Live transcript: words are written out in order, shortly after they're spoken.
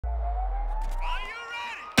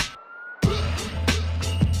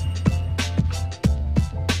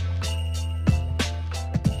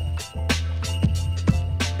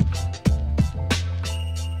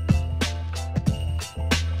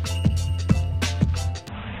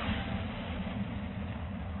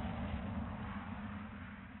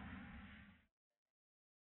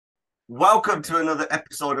Welcome to another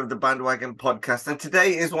episode of the Bhandwagon Podcast, and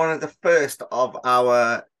today is one of the first of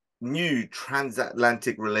our new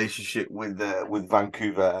transatlantic relationship with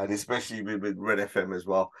Vancouver, and especially with Red FM as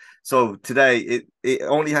well. So today it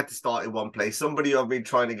only had to start in one place. Somebody I've been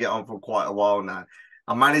trying to get on for quite a while now.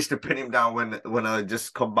 I managed to pin him down when I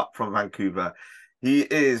just come back from Vancouver. He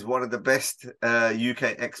is one of the best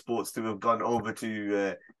UK exports to have gone over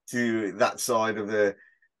to that side of the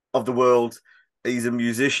world. He's a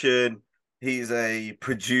musician. He's a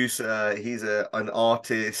producer. He's an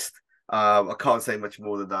artist. I can't say much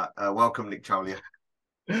more than that. Welcome, Nick Chowlia.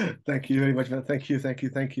 Thank you very much, man. Thank you for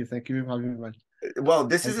having me, man. Well,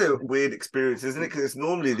 this is a weird experience, isn't it? Because it's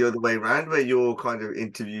normally the other way around, where you're kind of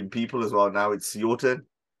interviewing people as well. Now it's your turn.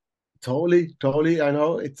 Totally. I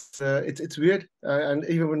know it's weird, and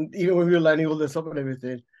even when we were lining all this up and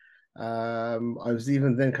everything, I was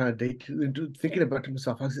even then kind of thinking about to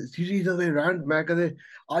myself. I was, it's usually the other way around, man. Because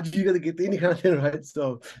you gotta get any kind of thing, right?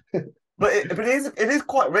 So, but it is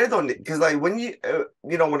quite rare, though, Nick, because like when you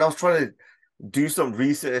when I was trying to do some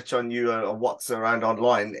research on you and what's around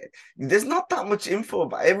online, there's not that much info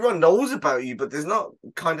about. Everyone knows about you, but there's not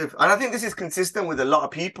kind of, and I think this is consistent with a lot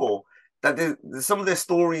of people that some of their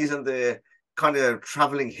stories and their kind of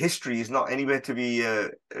traveling history is not anywhere to be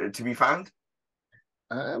found.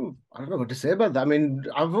 I don't know what to say about that. I mean,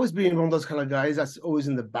 I've always been one of those kind of guys that's always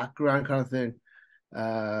in the background kind of thing.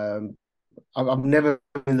 I've never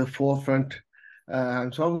been in the forefront. So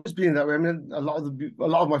I've always been that way. I mean, a lot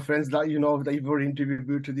of my friends that that you've already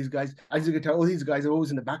interviewed to these guys, as you can tell, all these guys are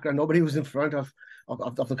always in the background. Nobody was in front of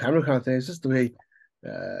the camera kind of thing. It's just the way.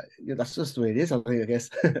 That's just the way it is. I think. I guess.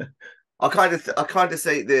 I kind of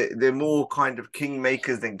say they're more kind of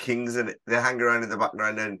kingmakers than kings, and they hang around in the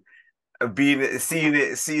background and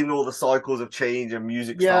seeing all the cycles of change and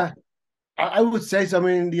music stuff. I would say so. I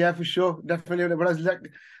mean, yeah, for sure, definitely. But I was like,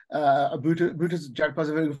 Brutus Jagpals is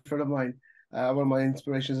a very good friend of mine, one of my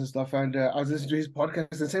inspirations and stuff. And I was listening to his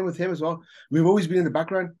podcast, and same with him as well. We've always been in the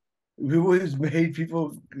background. We've always made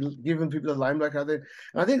people, given people the limelight, I think.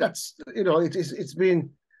 And I think that's it's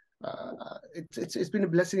been it's been a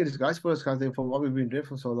blessing in disguise for us, kind of thing, for what we've been doing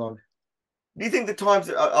for so long. Do you think the times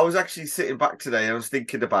I was actually sitting back today, I was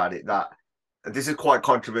thinking about it, that this is quite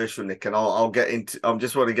controversial, Nick, and I'll get into. I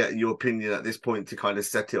just want to get your opinion at this point to kind of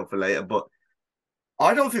set it up for later. But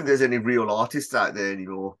I don't think there's any real artists out there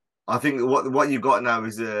anymore. I think what you've got now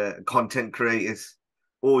is content creators,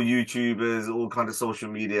 all YouTubers, all kind of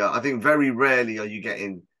social media. I think very rarely are you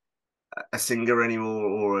getting a singer anymore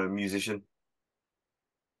or a musician.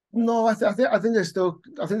 No, I think there's still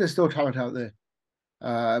talent out there.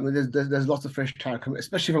 I mean, there's lots of fresh talent coming,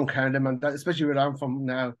 especially from Canada, man. Especially where I'm from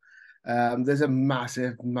now. There's a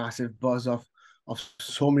massive buzz of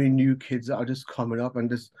so many new kids that are just coming up and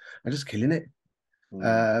just killing it.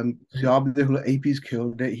 The AP's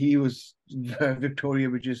killed it. He was Victoria,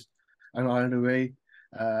 which is an island away.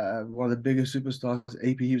 One of the biggest superstars.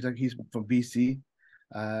 AP, he's from BC.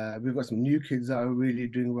 We've got some new kids that are really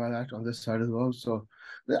doing well out on this side as well. So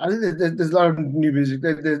I think there's a lot of new music.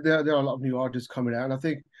 There are a lot of new artists coming out, and I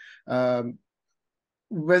think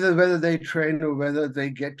whether they train or whether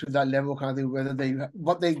they get to that level kind of thing,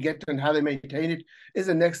 what they get and how they maintain it is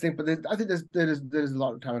the next thing. But I think there's a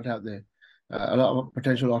lot of talent out there, a lot of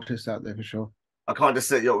potential artists out there for sure. I kind of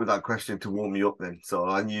set you up with that question to warm you up then, so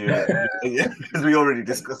I knew because we already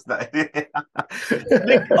discussed that. Nick,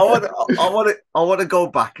 I want to go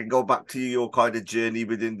back to your kind of journey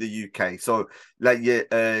within the UK. So, like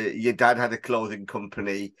your dad had a clothing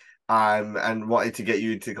company, and wanted to get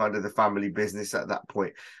you into kind of the family business at that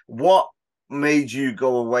point. What made you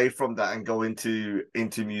go away from that and go into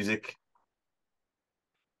music?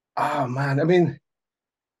 Oh man, I mean,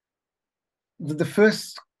 the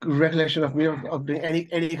first recollection of me of doing any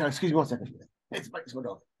kind of, excuse me one second. It's my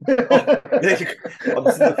dog. This is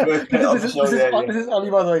Ollie,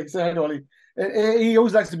 by the way. Say hi to Ollie. He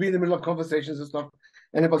always likes to be in the middle of conversations and stuff.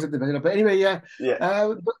 And it wasn't the better. But anyway, yeah.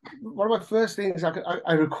 One of my first things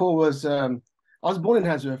I recall was I was born in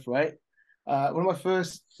Handsworth, right? One of my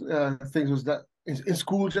first things was that in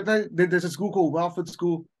school, there's a school called Welford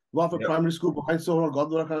Primary School behind Sohar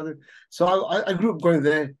Godwara kind of thing. So I grew up going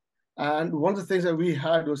there. And one of the things that we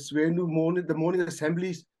had was when the morning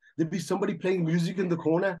assemblies, there'd be somebody playing music in the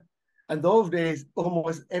corner. And those days,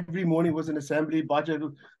 almost every morning was an assembly, budget,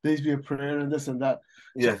 there used to be a prayer and this and that.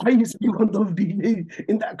 Yeah. So I used to be one of those DJs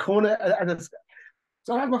in that corner.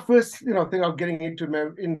 So I had my first, thing of getting into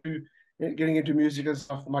music and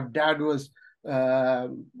stuff. My dad was, in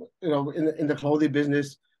the clothing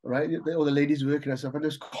business, right? All the ladies working and stuff. And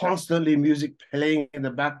there's constantly music playing in the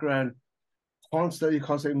background constantly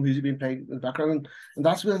music being played in the background, and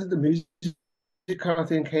that's where the music kind of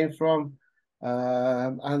thing came from.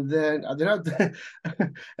 And then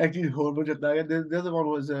actually a whole bunch of that. The other one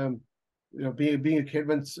was being a kid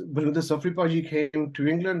when the Suffrage came to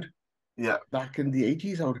England. Yeah. Back in the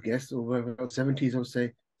 80s, I would guess, or 70s, I would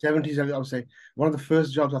say. 70s, I would say. One of the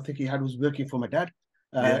first jobs I think he had was working for my dad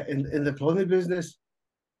in the clothing business.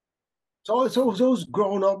 So I was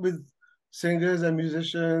growing up with singers and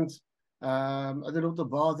musicians. I don't know the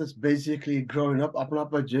bar that's basically growing up and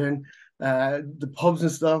up a gin, the pubs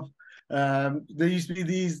and stuff. There used to be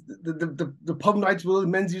the pub nights where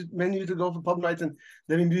men used to go for pub nights and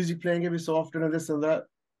there'd be music playing every so often and this and that.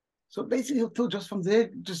 So basically, just from there,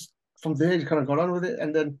 you kind of got on with it,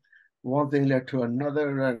 and then one thing led to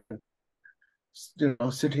another, and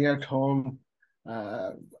sitting at home.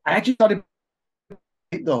 I actually started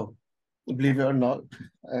though, believe it or not.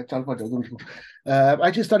 I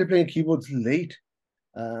actually started playing keyboards late.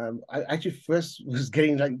 I actually first was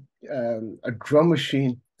getting like a drum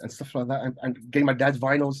machine and stuff like that, and getting my dad's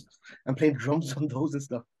vinyls and playing drums on those and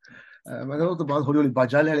stuff. I know the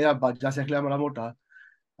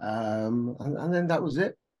and then that was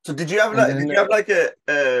it. So did you have like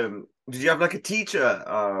a teacher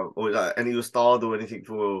or like any ustad or anything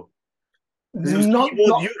for?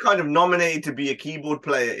 You kind of nominated to be a keyboard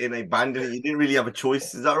player in a band, and you didn't really have a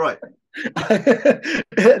choice. Is that right?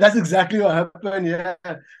 That's exactly what happened. Yeah,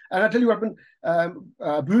 and I tell you what happened.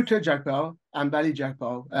 Bhuta Jagpal and Bali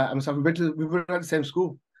Jagpal. So we were at the same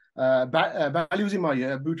school. Bali was in my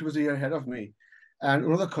year. Bhuta was a year ahead of me, and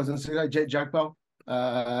another cousin, Jagpal,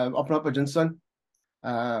 up a son.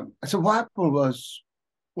 So what happened was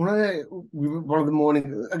one of the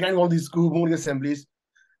morning, again, all these school morning assemblies,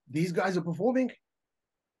 these guys are performing.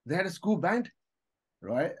 They had a school band,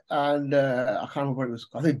 right? And I can't remember what it was.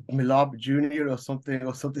 I think Milab Junior or something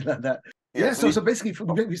like that. Yeah. So basically,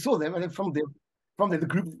 we saw them, and then from there, the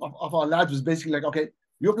group of our lads was basically like, okay,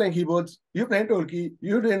 you're playing keyboards, you're playing tolki,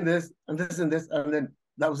 you're doing this and this and this, and then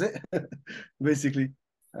that was it, basically.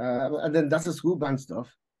 And then that's the school band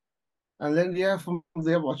stuff. And then from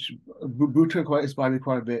there, watch Bhuta inspired me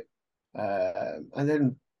quite a bit, and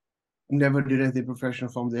then never did anything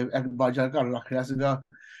professional from there.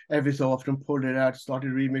 Every so often pulled it out,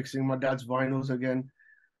 started remixing my dad's vinyls again,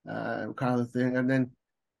 kind of thing. And then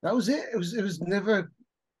that was it. It was never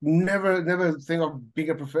a thing of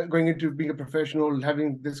being going into being a professional,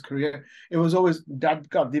 having this career. It was always dad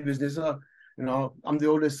got the business. I'm the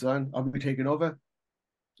oldest son. I'll be taking over.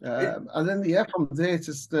 And then from there, it's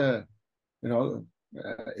just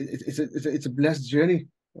it's a blessed journey.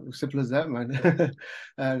 Simple as that, man.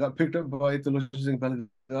 I got picked up by Bhandwagon,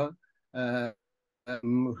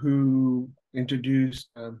 who introduced,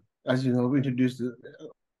 as you know, we introduced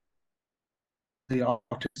the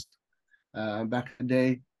artist back in the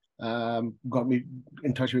day. Got me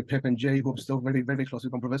in touch with Pip and Jay, who I'm still very, very close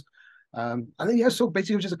with on Provers. And then so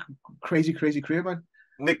basically it was just a crazy career, man.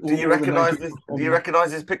 Nick, do you recognize this? Do you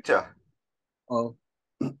recognize this picture? Oh,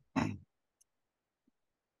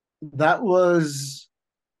 that's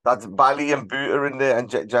Bali and Bhuta in there and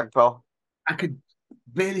Jagpal. I could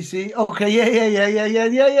barely see. Okay,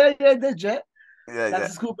 yeah. There's Jet.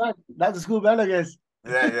 That's a school band. That's a school band, I guess.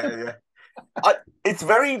 Yeah. It's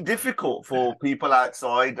very difficult for people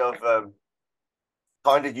outside of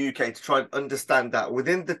kind of UK to try and understand that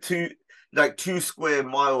within the 2 square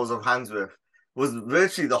miles of Handsworth was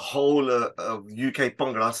virtually the whole of UK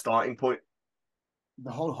Bhangra starting point. The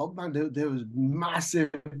whole hub, man. There was massive,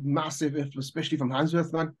 especially from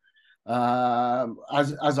Handsworth, man.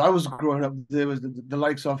 As I was growing up, there was the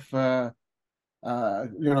likes of all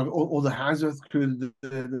the Handsworth crew.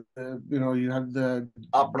 You had the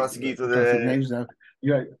names now.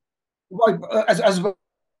 Yeah, as well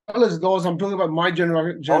as those. I'm talking about my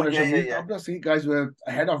generation. Obviously, guys were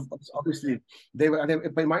ahead of. Obviously, they were.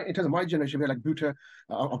 But in terms of my generation, we had like Bhuta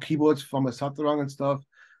on keyboards from a Satarang and stuff.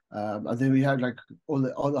 And then we had like all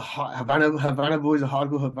the Havana boys, the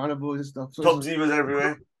hardcore Havana boys and stuff. So Tubbsy was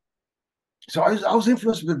everywhere. So I was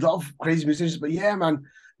influenced with a lot of crazy musicians, but yeah, man,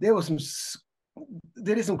 there is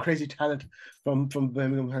some crazy talent from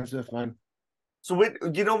Birmingham, Handsworth, man. So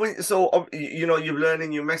you're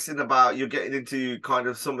learning, you're messing about, you're getting into kind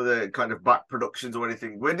of some of the kind of back productions or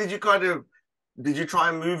anything. When did you try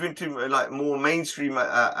and move into like more mainstream at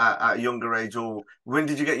a younger age, or when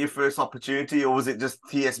did you get your first opportunity, or was it just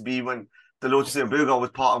TSB when the Lord Burger was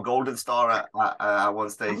part of Golden Star at one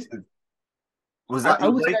stage? Was that?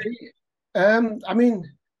 I mean,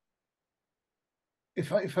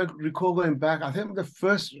 if I recall going back, I think the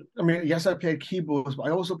first. I mean, yes, I played keyboards, but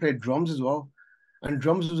I also played drums as well. And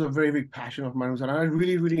drums was a very big passion of mine, and I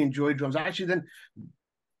really, really enjoyed drums. I actually then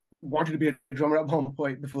wanted to be a drummer at one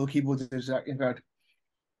point before the keyboards, in fact.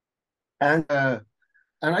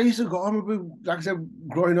 And I used to go, I remember, like I said,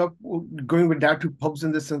 growing up, going with dad to pubs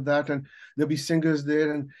and this and that, and there'll be singers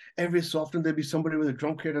there, and every so often there'll be somebody with a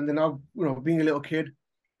drum kit, and then I'll, being a little kid,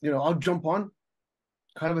 I'll jump on,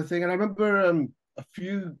 kind of a thing. And I remember a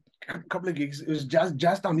couple of gigs, it was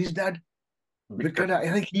Jazz Down, his dad,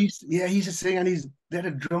 I think he's a singer, and they had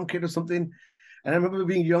a drum kit or something. And I remember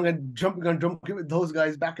being young and jumping on drum kit with those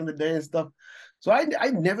guys back in the day and stuff. So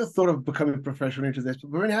I never thought of becoming professional into this,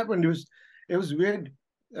 but when it happened, it was weird.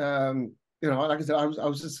 Like I said, I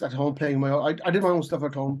was just at home playing my own. I did my own stuff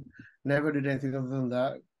at home. Never did anything other than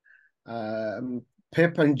that.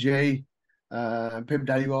 Pip and Jay, Pip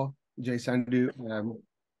Daliwal, Jay Sandhu,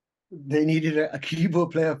 they needed a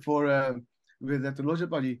keyboard player for with the Loja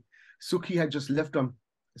Body. Suki had just left them.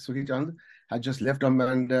 Suki Chand had just left them,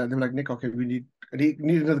 and they were like, Nick, okay, we need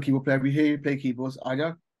another keyboard player. We hear you play keyboards.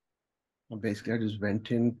 And basically, I just went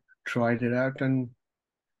in, tried it out, and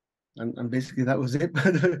basically that was it.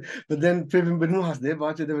 But then they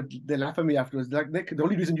laugh at me afterwards. Like, Nick, the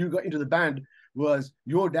only reason you got into the band was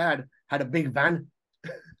your dad had a big van,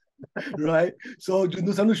 right? So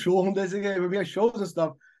when we had shows and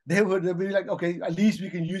stuff, they'd be like, okay, at least we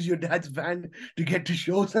can use your dad's van to get to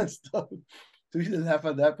shows and stuff. So we used to laugh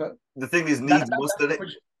at that. But the thing is, needs most of it.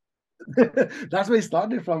 That's where it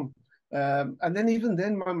started from. And then even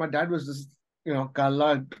then, my dad was just,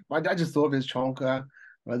 Kalla. My dad just thought of his chonka.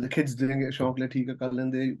 Well, the kids doing it, Shonk Latika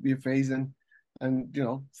Kallan, they be phasing. And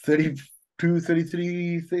 32,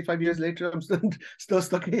 33, 35 years later, I'm still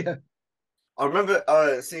stuck here. I remember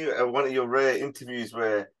seeing one of your rare interviews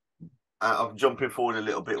where I'm jumping forward a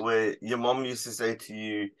little bit, where your mom used to say to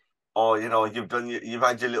you, "Oh, you've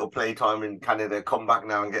had your little playtime in Canada. Come back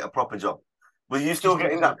now and get a proper job." Were you still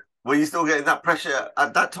getting that? Were you still getting that pressure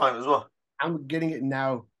at that time as well? I'm getting it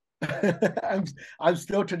now. I'm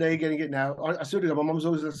still today getting it now. I still do. My mom's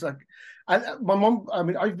always just like, my mom. I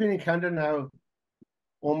mean, I've been in Canada now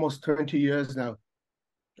almost 20 years now.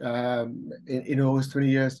 In almost 20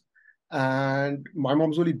 years, and my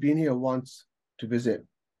mom's only been here once to visit.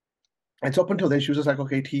 And so up until then, she was just like,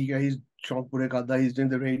 okay, Tiga, he's doing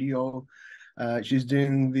the radio. She's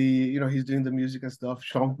doing he's doing the music and stuff,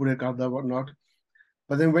 whatnot.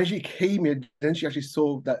 But then when she came here, then she actually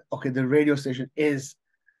saw that, okay, the radio station is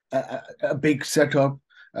a big setup,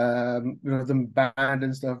 the band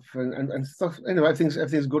and stuff and stuff. Anyway,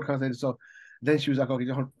 everything's good kind of thing. So then she was like, okay,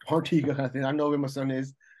 Tiga kind of thing. I know where my son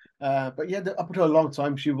is. But yeah, up until a long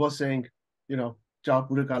time, she was saying, What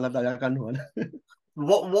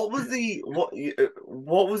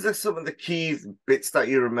was some of the key bits that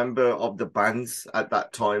you remember of the bands at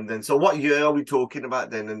that time then? So what year are we talking about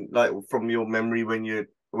then? And like from your memory when you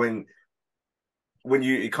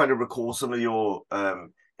kind of recall some of your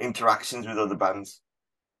interactions with other bands?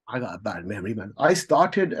 I got a bad memory, man. I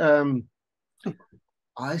started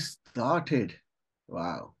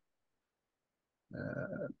wow.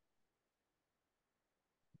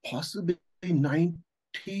 Possibly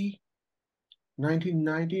 1990,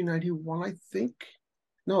 91, I think.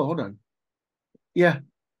 No, hold on. Yeah,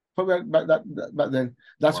 probably back then.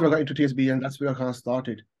 That's where I got into TSB, and that's where I kind of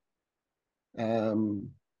started. I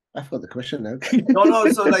forgot the question now.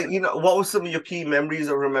 No. So, like, what were some of your key memories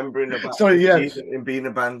of remembering about? Sorry, yeah, being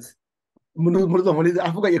a band. I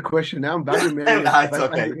forgot your question now. I'm bad with memory. It's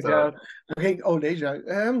okay. Okay, old age.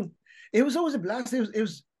 It was always a blast. It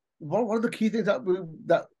was one of the key things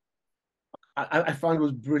that I found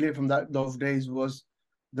was brilliant from those days was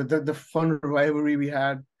the fun rivalry we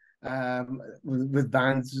had with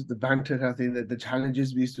bands, the banter, I think, the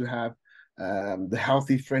challenges we used to have, the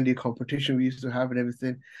healthy, friendly competition we used to have and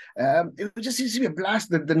everything. It just used to be a blast.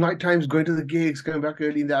 The night times, going to the gigs, coming back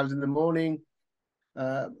early in the hours in the morning,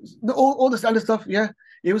 all the standard stuff. Yeah,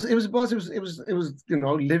 it was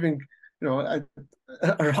living,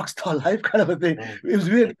 a rock star life kind of a thing. It was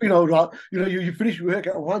weird, you finish work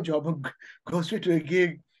at one job and go straight to a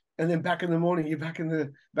gig, and then back in the morning you're back in the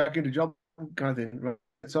job kind of thing. Right?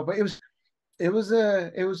 So, but it was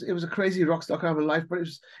a crazy rock star kind of a life, but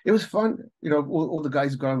it was fun. All the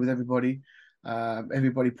guys got on with everybody.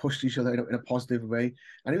 Everybody pushed each other in a positive way,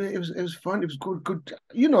 and it was fun. It was good.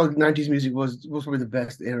 90s music was probably the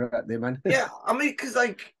best era out there, man. Yeah, I mean, because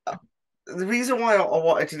like. The reason why I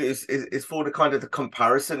wanted to do this is for the kind of the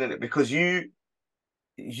comparison in it, because you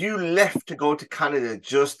left to go to Canada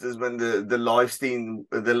just as when the live scene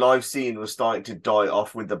was starting to die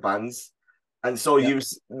off with the bands, and so you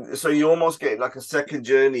almost get like a second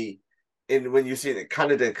journey in when you see it in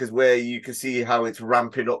Canada, because where you can see how it's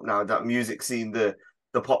ramping up now, that music scene, the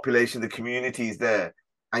population, the communities there,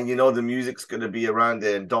 and the music's going to be around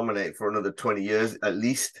there and dominate for another 20 years at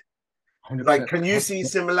least. 100%. Like, can you see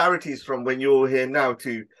similarities from when you're here now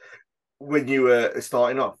to when you were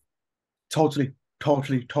starting off? Totally,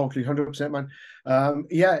 100%, man.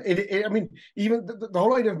 Yeah, I mean, even the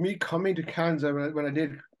whole idea of me coming to Canada when I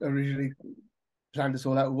did originally plan this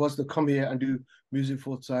all out was to come here and do music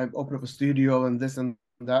full time, open up a studio and this and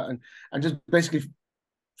that, and just basically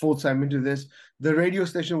full time into this. The radio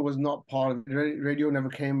station was not part of it. Radio never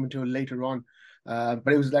came until later on,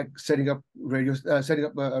 but it was like setting up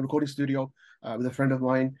a recording studio with a friend of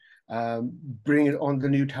mine, bringing on the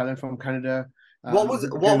new talent from Canada. What was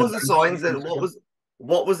the signs then?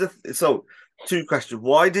 What was the so? Two questions.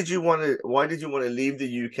 Why did you want to leave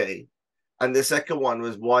the UK? And the second one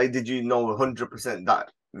was, why did you know 100%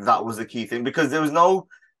 that was the key thing? Because there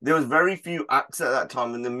was very few acts at that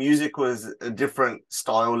time, and the music was a different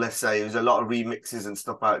style. Let's say there was a lot of remixes and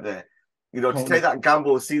stuff out there. To take that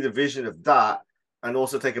gamble, see the vision of that, and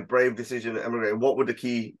also take a brave decision to emigrate. What were the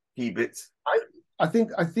key bits? I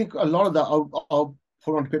think a lot of that I'll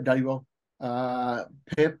put on Pip Daddy-Well.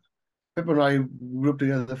 Pip and I grew up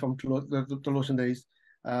together from Toulouse days,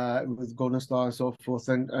 with Golden Star and so forth,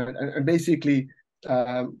 and basically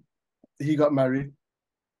he got married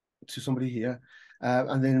to somebody here,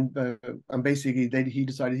 and then basically he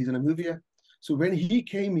decided he's going to move here. So when he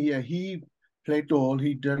came here, he played dole,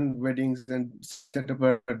 he done weddings and set up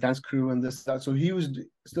a dance crew and this that. So he was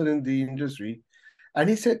still in the industry, and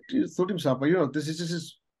he thought to himself, but this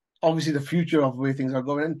is obviously the future of where things are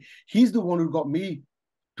going. And he's the one who got me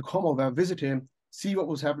to come over and visit him, see what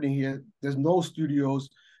was happening here. There's no studios.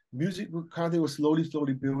 Music kind of was slowly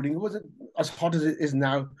building. It wasn't as hot as it is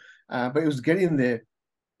now, but it was getting there.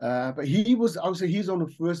 But I would say he's on the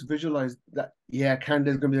first visualized that, yeah,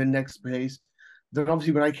 Canada's going to be the next place. Then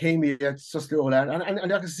obviously when I came here, it's just all out. And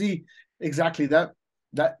I can see exactly that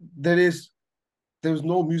there was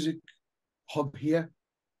no music hub here.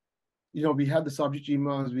 We had the Subject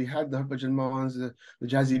G-Mons, we had the Harbhajan Mons, the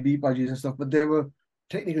Jazzy B Pajis and stuff, but they were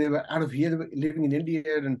out of here. They were living in India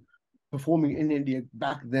and performing in India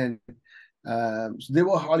back then. So they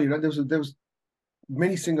were hardly around. There was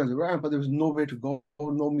many singers around, but there was nowhere to go,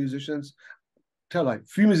 no musicians.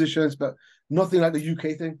 Few musicians, but nothing like the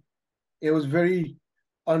UK thing. It was very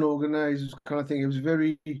unorganized kind of thing. It was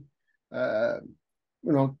very,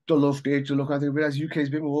 dull stage to look kind of thing, whereas UK is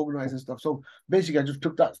a bit more organized and stuff. So basically, I just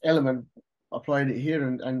took that element, applied it here,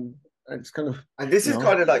 and it's kind of. And this is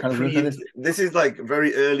kind of like this is like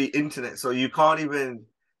very early internet, so you can't even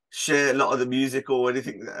share a lot of the music or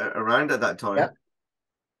anything around at that time. Yeah.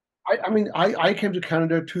 I came to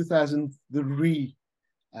Canada 2003,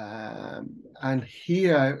 and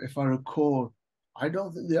here, if I recall,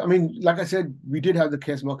 like I said, we did have the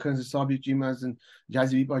Kes Mokkans, the Sabit Jimas, and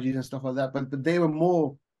Jazzy Bajis and stuff like that, but they were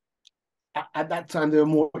more, at that time, they were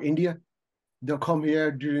more India. They'll come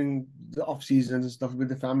here during the off seasons and stuff with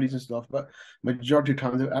the families and stuff, but majority of the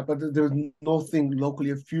time, there was nothing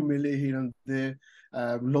locally, a few million here and there,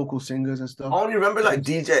 local singers and stuff. I only remember like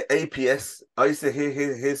DJ APS. I used to hear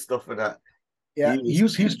his stuff for that. Yeah,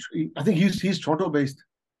 I think he's Toronto based.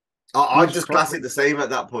 I just class it the same at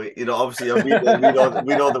that point. Obviously we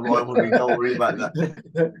know the rivalry. Don't worry about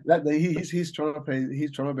that. He's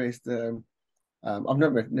Toronto based. I've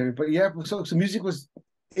never met him, but yeah. So music was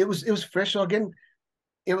fresh. So again,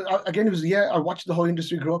 it was I watched the whole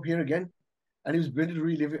industry grow up here again, and it was brilliant to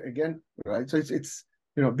relive it again. Right. So it's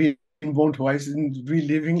being born twice and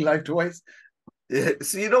reliving life twice. Yeah.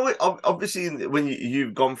 So obviously when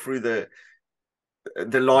you've gone through the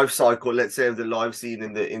life cycle, let's say, of the live scene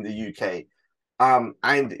in the UK, and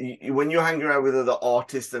when you're hanging around with other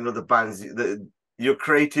artists and other bands, your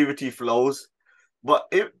creativity flows.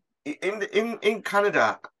 But in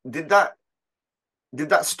Canada, did that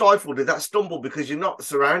stifle? Did that stumble because you're not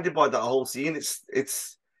surrounded by that whole scene?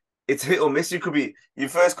 It's hit or miss. You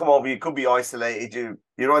first come over, you could be isolated.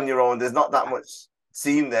 You're on your own. There's not that much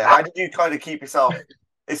scene there. How did you kind of keep yourself?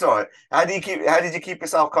 It's all right. How did you keep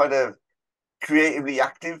yourself kind of creatively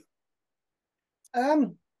active?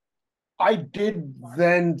 I did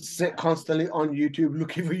then sit constantly on YouTube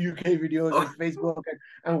looking for UK videos and Facebook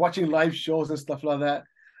and watching live shows and stuff like that.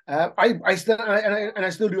 I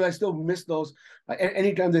still do. I still miss those.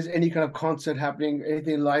 Anytime there's any kind of concert happening,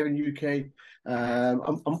 anything live in UK,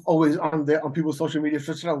 I'm always on there on people's social media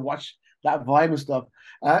just trying to watch that vibe and stuff.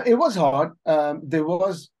 It was hard. There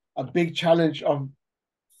was a big challenge of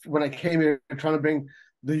when I came here trying to bring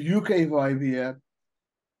the UK vibe here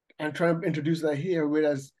and trying to introduce that here,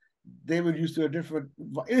 whereas they were used to a different.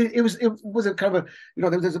 It was a kind of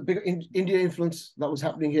a, there's a big India influence that was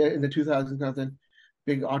happening here in the 2000s kind of thing.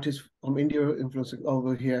 Big artists from India influence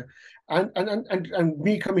over here, and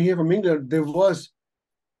me coming here from England, there was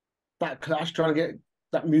that clash trying to get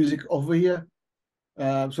that music over here.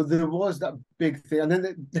 So there was that big thing, and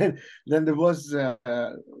then there was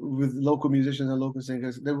with local musicians and local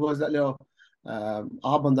singers, there was that little from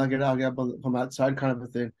outside kind of a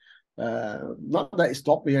thing. Not that it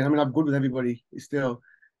stopped me. I mean, I'm good with everybody still,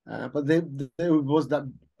 but there was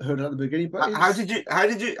that hurdle at the beginning. But how did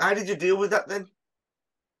you deal with that then?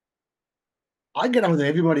 I get on with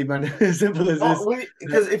everybody, man. As simple as this.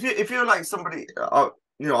 Because if you're like somebody,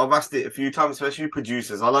 I've asked it a few times, especially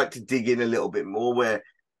producers. I like to dig in a little bit more. Where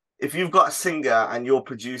if you've got a singer and you're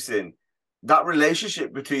producing, that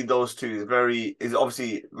relationship between those two is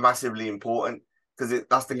obviously massively important because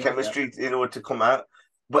that's the chemistry in order to come out.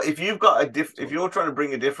 But if you've got if you're trying to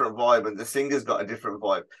bring a different vibe and the singer's got a different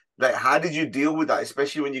vibe, like how did you deal with that?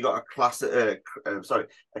 Especially when you got a clash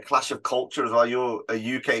of cultures. Are you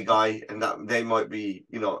a UK guy and that they might be,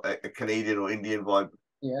 a Canadian or Indian vibe?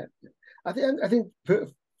 Yeah, I think I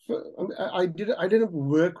didn't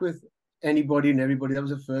work with anybody and everybody. That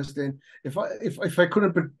was the first thing. If I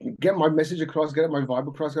couldn't get my message across, get my vibe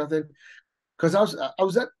across, I think, because I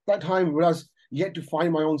was at that time where I was yet to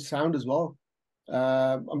find my own sound as well.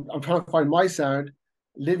 I'm trying to find my sound,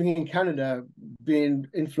 living in Canada, being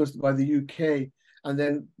influenced by the UK, and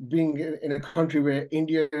then being in a country where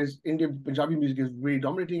Indian Punjabi music is really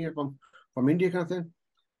dominating here from India kind of thing.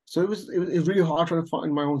 So it was really hard trying to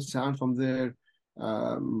find my own sound from there.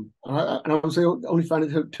 And I would say only found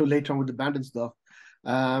it till later on with the band and stuff.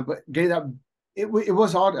 But getting that, it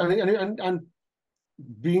was hard, and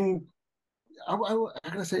being, I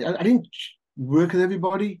gotta say, I didn't work with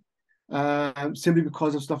everybody. Simply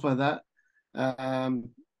because of stuff like that. And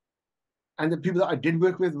the people that I did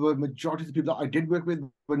work with majority of the people that I did work with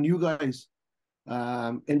were new guys.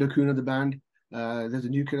 Indo Kuna, the band. There's a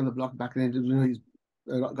new kid on the block back then. He's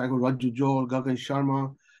a guy called Raju Joel, Gagan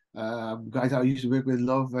Sharma. Guys that I used to work with,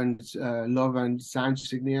 Love and Sanj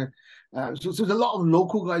Signia. So there's a lot of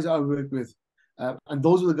local guys that I worked with. And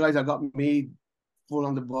those were the guys that got me full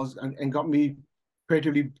on the buzz and got me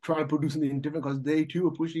creatively trying to produce something different because they too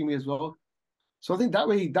were pushing me as well. So I think that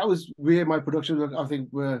was where my productions I think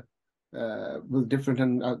were different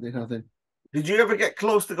and out there kind of thing. Did you ever get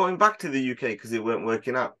close to going back to the UK because it weren't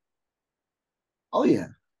working out? Oh yeah.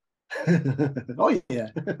 Oh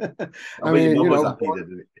yeah. I mean, your mum was happy,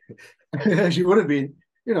 didn't it? She would have been.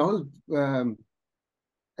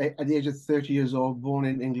 At the age of 30 years old, born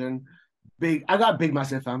in England. I got a big,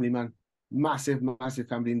 massive family, man. Massive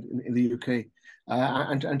family in the UK.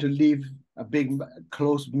 And to leave a big,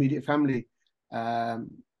 close, immediate family and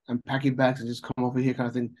pack your bags and just come over here kind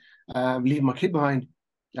of thing. Leave my kid behind.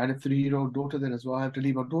 I had a 3-year-old daughter then as well. I had to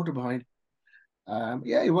leave my daughter behind.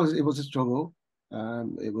 It was a struggle.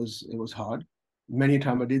 It was hard. Many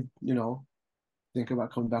times I did, think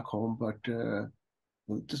about coming back home, but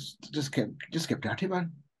just kept at it,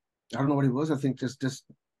 man. I don't know what it was. I think just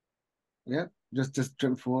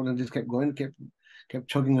jumped forward and just kept going, kept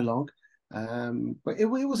chugging along. But it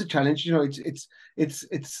was a challenge. It's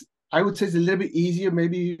I would say it's a little bit easier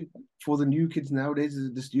maybe for the new kids nowadays,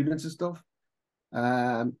 the students and stuff,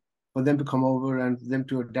 for them to come over and for them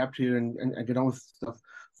to adapt here and get on with stuff.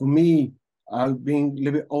 For me, being a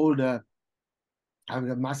little bit older,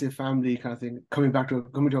 having a massive family kind of thing, coming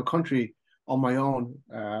to a country on my own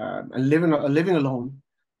and living alone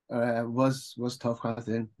was tough kind of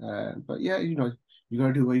thing. But yeah, you gotta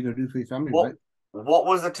do what you gotta do for your family, right? What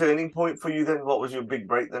was the turning point for you then? What was your big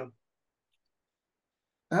break then?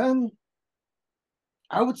 I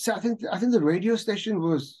would say I think the radio station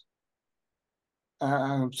was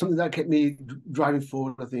something that kept me driving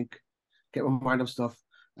forward. I think kept my mind off stuff.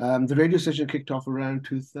 The radio station kicked off around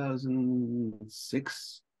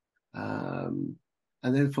 2006, and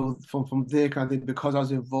then from there, kind of thing, because I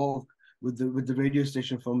was involved with the radio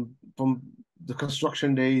station from the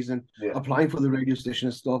construction days and applying for the radio station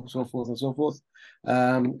and stuff, so forth and so forth.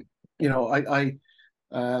 That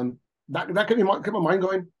kept my mind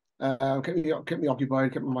going, kept me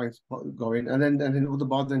occupied, kept my mind going, and then with the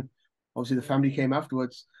bar, then obviously the family came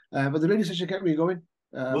afterwards. But the radio station kept me going.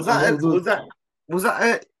 Was that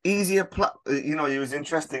an easier? It was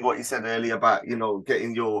interesting what you said earlier about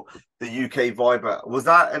getting the UK vibe. Was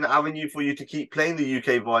that an avenue for you to keep playing the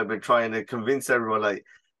UK vibe and trying to convince everyone, like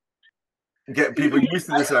get people used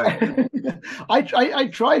to the sound? I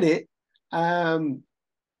tried it. I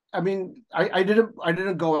mean, I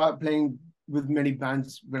didn't go out playing with many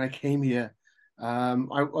bands when I came here.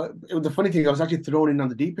 The funny thing, I was actually thrown in on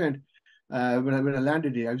the deep end when I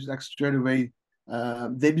landed here. I was like straight away.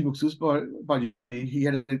 Debi Muksus, but he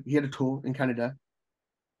had a tour in Canada,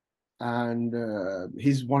 and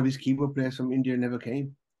he's one of his keyboard players from India never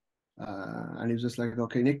came, and he was just like,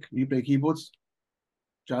 "Okay, Nick, you play keyboards,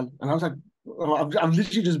 Jal," and I was like, "I've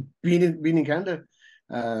literally just been in Canada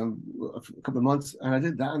a couple of months, and I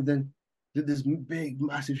did that, and then did this big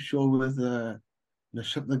massive show with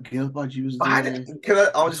Shut the Gilbert. He was there. I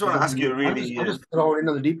just want to ask you a really. I'm just throwing in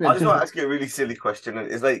on the deep end. I just want to ask you a really silly question.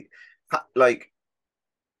 It's like.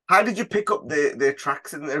 How did you pick up the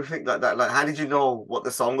tracks and everything like that? Like, how did you know what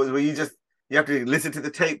the song was? Were you have to listen to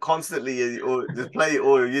the tape constantly, or just play it,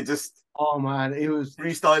 or you just? Oh man, it was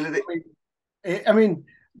freestyling it. I mean,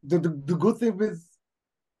 the good thing with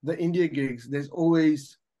the India gigs, there's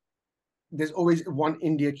always one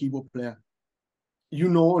India keyboard player. You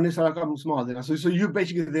know, and it's like I'm small there. So you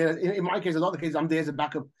basically there. In my case, a lot of the cases, I'm there as a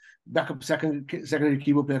backup secondary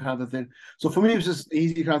keyboard player kind of thing. So for me, it was just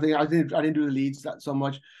easy kind of thing. I didn't do the leads that so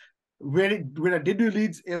much. When I did do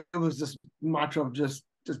leads, it was just a matter of just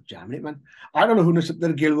jamming it, man. I don't know who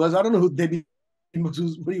Nashaptar Gill was. I don't know who Debbie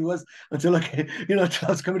Muksus what he was until I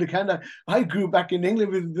was coming to Canada. I grew back in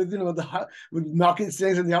England with knocking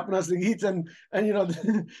strings and the Apna Sangeets and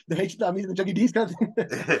the H-Dami, the Juggy D's kind of thing,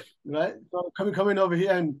 right? So coming over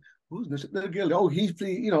here and who's Nashaptar Gill? Oh, he's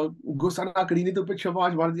the Gosana Karini to picture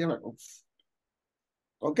watch one of the. I'm like, oh,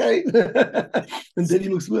 okay. And then he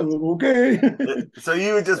looks well. Okay. So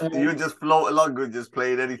you would just float along with just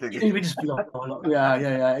playing anything. You would just float along.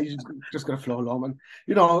 Yeah. You just gotta flow along, and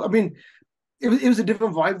I mean, it was a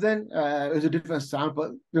different vibe then. It was a different sound,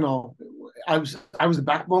 but I was the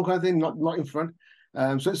backbone kind of thing, not in front.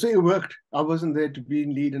 So it worked. I wasn't there to be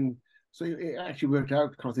in lead, and so it actually worked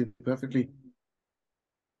out kind of thing perfectly.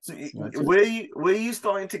 So were you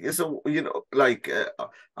starting to get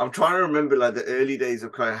I'm trying to remember like the early days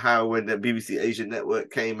of kind of how when the BBC Asian network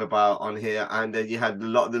came about on here, and then you had a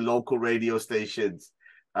lot of the local radio stations.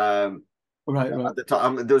 Right. At the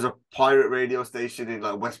time, there was a pirate radio station in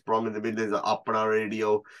like West Brom in the Midlands, like Opera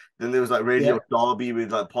Radio. Then there was like Radio Derby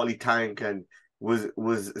with like Polly Tank, and was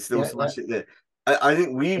still smashing there. I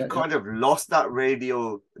think we've kind of lost that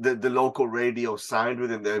radio, the local radio sound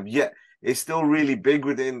within there. Yet it's still really big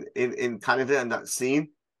within in Canada and that scene.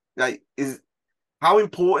 Like, how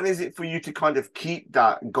important is it for you to kind of keep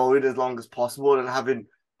that going as long as possible and having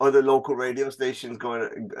other local radio stations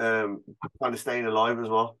going, kind of staying alive as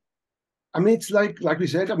well? I mean, it's like we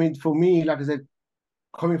said. I mean, for me, like I said,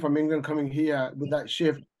 coming from England, coming here with that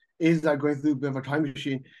shift is like going through a bit of a time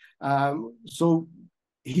machine. So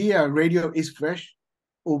here, radio is fresh,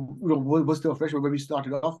 or was still fresh when we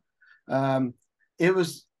started off. It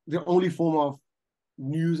was the only form of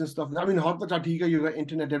news and stuff. I mean, you got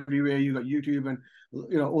internet everywhere, you got YouTube, and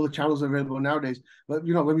all the channels are available nowadays. But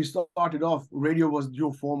when we started off, radio was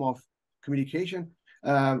your form of communication,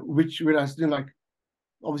 whereas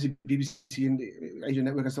obviously BBC and the Asian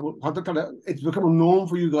network and stuff. It's become a norm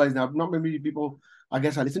for you guys now. Not many people, I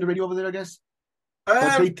guess, I listen to radio over there, I guess.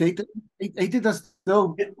 That's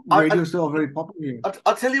still radio still very popular here.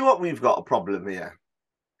 I'll tell you what, we've got a problem here.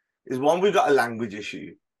 Is one, we've got a language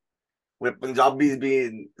issue where Punjabi is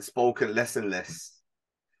being spoken less and less,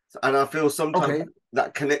 and I feel sometimes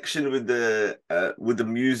that connection with the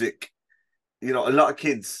music. A lot of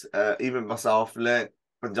kids, even myself, learn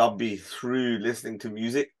Punjabi through listening to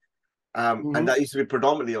music, and that used to be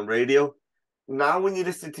predominantly on radio. Now, when you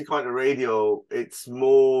listen to kind of radio, it's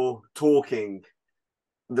more talking.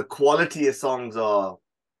 The quality of songs are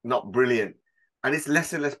not brilliant, and it's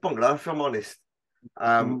less and less Bhangra, if I'm honest.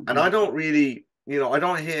 And I don't really, I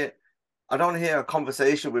don't hear a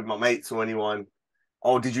conversation with my mates or anyone.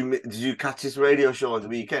 Oh, did you catch this radio show on the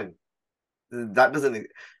weekend? That doesn't.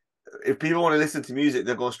 If people want to listen to music,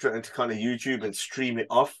 they go straight into kind of YouTube and stream it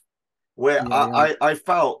off. Where I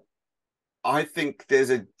think there's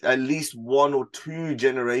at least 1 or 2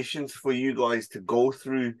 generations for you guys to go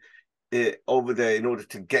through it over there in order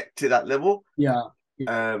to get to that level. I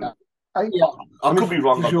could be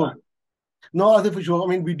wrong on that. No, I think for sure. I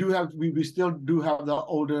mean, we still do have the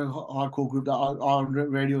older hardcore group that are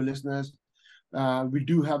radio listeners. We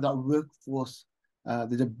do have that workforce.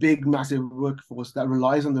 There's a big, massive workforce that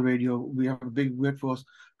relies on the radio. We have a big workforce: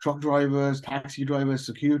 truck drivers, taxi drivers,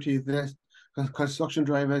 security, construction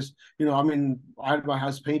drivers. I mean, I had my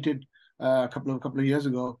house painted a couple of years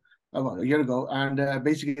ago, about a year ago, and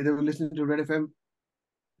basically they were listening to Red FM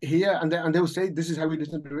here, and they would say, "This is how we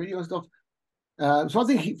listen to radio and stuff." So I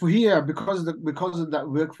think for here, because of that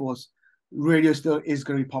workforce, radio still is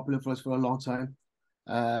going to be popular for us for a long time.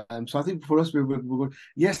 So I think for us, we're good.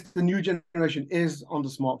 Yes, the new generation is on the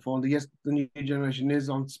smartphone. Yes, the new generation is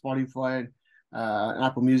on Spotify and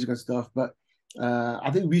Apple Music and stuff. But I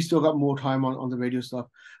think we still got more time on the radio stuff.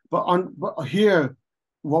 But here,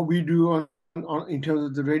 what we do on in terms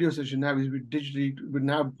of the radio station now is we're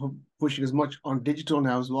now pushing as much on digital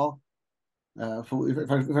now as well. For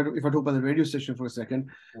if I talk about the radio station for a second,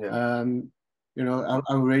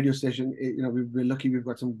 our radio station, we're lucky we've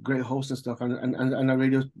got some great hosts and stuff, and our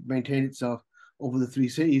radio maintained itself over the 3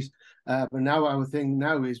 cities. But now our thing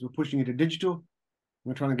now is we're pushing into digital.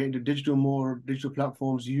 We're trying to get into more digital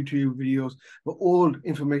platforms, YouTube videos, but all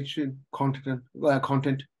information content.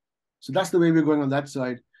 So that's the way we're going on that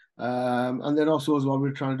side. And then also as well,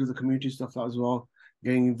 we're trying to do the community stuff as well,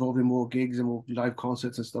 getting involved in more gigs and more live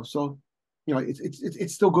concerts and stuff. So,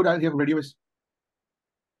 it's still good out here for radio is.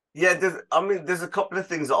 Yeah, there's a couple of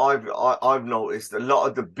things that I've noticed. A lot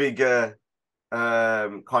of the bigger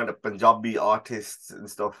kind of Punjabi artists and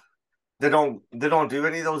stuff, they don't do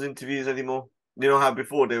any of those interviews anymore. You know how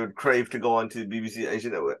before they would crave to go onto the BBC Asia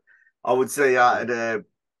Network. I would say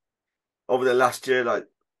over the last year, like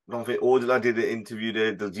I don't think Audila did an interview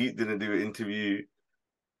there, Diljit didn't do an interview,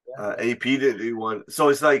 AP didn't do one. So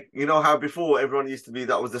it's like, you know how before everyone used to be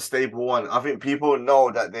that was the staple one. I think people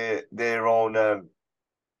know that their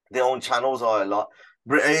own channels are a lot.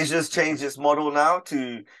 BritAsia's changed its model now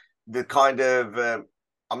to the kind of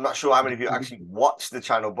I'm not sure how many people actually watch the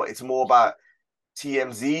channel, but it's more about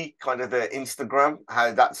TMZ, kind of the Instagram,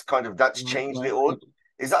 how that's changed it all.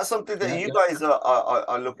 Is that something that you guys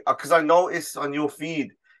are looking at? Because I notice on your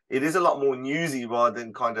feed, it is a lot more newsy rather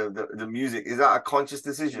than kind of the music. Is that a conscious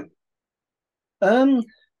decision?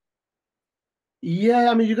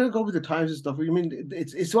 Yeah, I mean, you got to go with the times and stuff. I mean,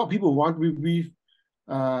 it's what people want. We've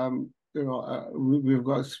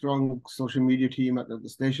got a strong social media team at the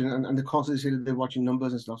station, and they constantly say that they're watching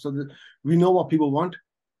numbers and stuff. So we know what people want.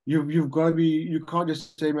 You've got to be. You can't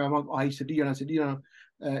just say, "Man, I said, and I said,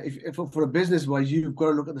 if for a business wise, you've got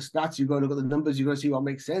to look at the stats. You've got to look at the numbers. You've got to see what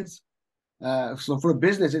makes sense. So for a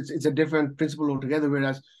business, it's a different principle altogether.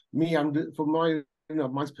 Whereas me, for my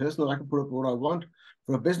mine's personal. I can put up what I want.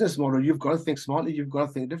 For a business model, you've got to think smartly. You've got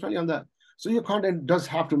to think differently on that. So your content does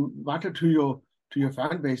have to matter to your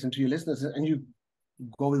fan base and to your listeners, and you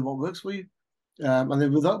go with what works for you. And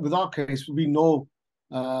then with our case, we know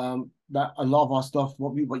that a lot of our stuff,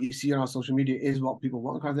 what you see on our social media, is what people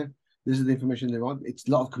want. Kind of thing. This is the information they want. It's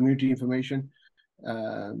a lot of community information,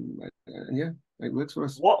 and yeah, it works for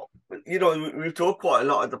us. What we've talked quite a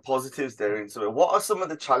lot of the positives there. So, what are some of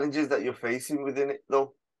the challenges that you're facing within it,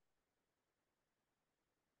 though?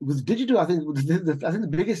 With digital, I think the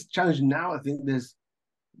biggest challenge now, I think there's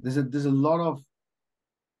a lot of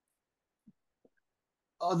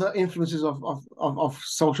other influences of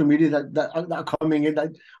social media that are coming in that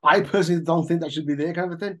I personally don't think that should be there,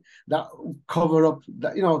 kind of a thing, that cover up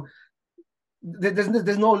that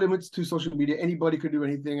there's no limits to social media. Anybody could do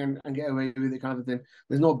anything and get away with it, kind of thing.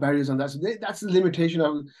 There's no barriers on that. So that's the limitation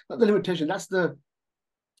of not the limitation. That's the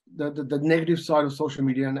negative side of social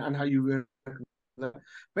media and how you work.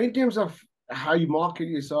 But in terms of how you market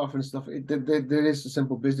yourself and stuff, there is a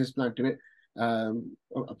simple business plan to it.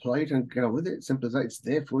 Apply it and get on with it. Simple as that. It's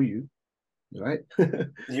there for you, right?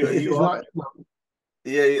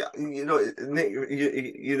 Yeah, Nick,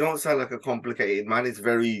 you don't sound like a complicated man. It's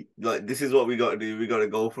very like, this is what we got to do. We got to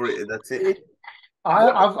go for it, and that's it.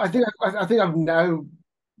 I think I've now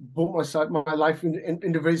brought my life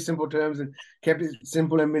into very simple terms and kept it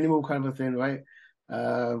simple and minimal, kind of a thing, right?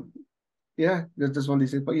 Yeah, that's just one of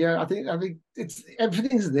these things. But yeah, I think it's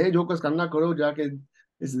everything's there.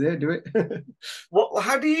 It's there. Do it. Well,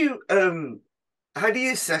 how do you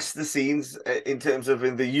assess the scenes in terms of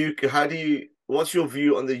in the UK? What's your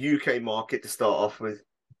view on the UK market to start off with?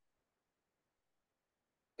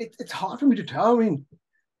 It's hard for me to tell. I mean,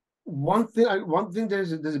 one thing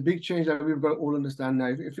there's a big change that we've got to all understand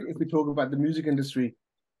now. If we talk about the music industry,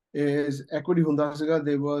 is equity Hundasiga,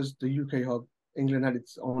 there was the UK hub. England had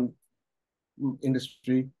its own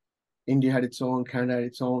industry. India had its own. Canada had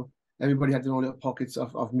its own. Everybody had their own little pockets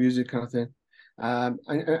of music, kind of thing.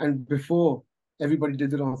 And before, everybody did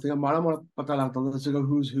their own thing.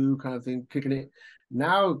 Who's who, kind of thing, kicking it.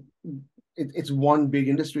 Now it's one big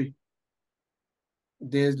industry.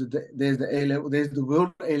 There's the A level. There's the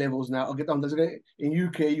world A levels now. I'll get on. In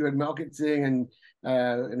UK, you had marketing and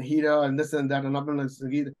HEDA and this and that, and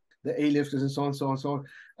the A lifters and so on, so on, so on.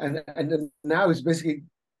 And then now it's basically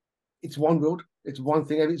one world. It's one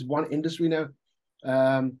thing. It's one industry now.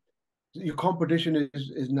 Your competition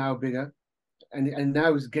is now bigger, and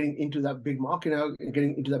now is getting into that big market now, and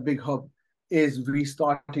getting into that big hub is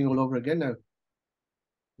restarting all over again now.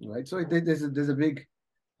 right? So there's a big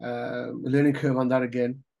learning curve on that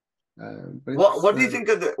again. But what do you think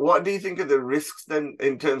of the risks then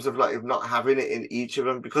in terms of like of not having it in each of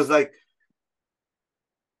them? Because like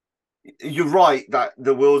you're right that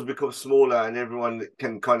the world's become smaller and everyone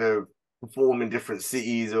can kind of perform in different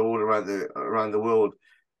cities all around the world.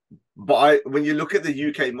 But when you look at the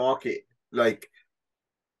UK market, like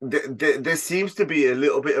there seems to be a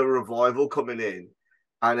little bit of revival coming in,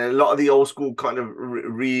 and a lot of the old school kind of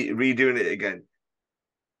redoing it again.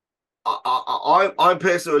 I'm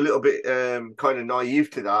personally a little bit kind of naive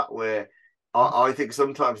to that, where I think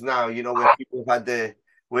sometimes now,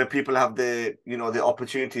 where people have the the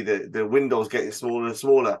opportunity, the windows getting smaller and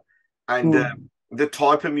smaller, and the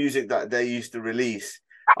type of music that they used to release,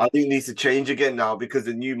 I think needs to change again now, because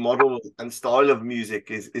the new model and style of music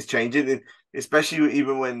is changing, especially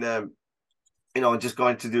even when just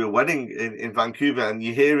going to do a wedding in Vancouver, and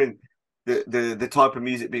you're hearing the type of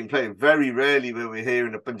music being played. Very rarely were we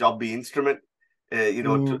hearing a Punjabi instrument.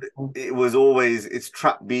 It was always it's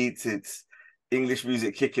trap beats, it's English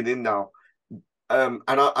music kicking in now. And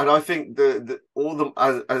I think all the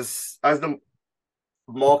as the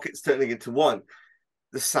market's turning into one,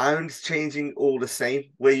 the sound's changing all the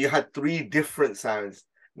same. Where you had three different sounds,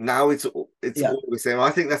 now it's all the same.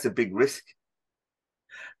 I think that's a big risk.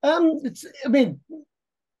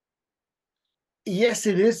 Yes,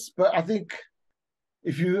 it is, but I think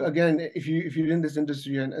if you're in this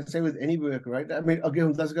industry, and say with any work, right? I mean,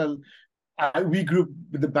 again, we grew up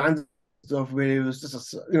with the band stuff where it was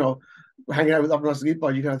just hanging out with Jagpals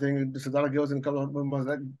kind of thing. So that girls and a couple of members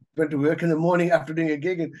that went to work in the morning after doing a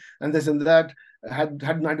gig and this and that, had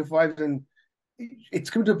 9 to 5s, and it's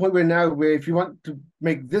come to a point where if you want to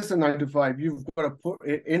make this a 9 to 5, you've got to put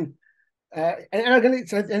it in. And again,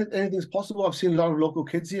 anything's possible. I've seen a lot of local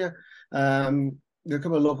kids here. There are a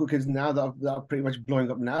couple of local kids now that are pretty much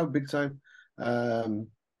blowing up now, big time.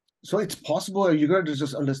 So it's possible. You got to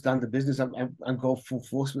just understand the business and go full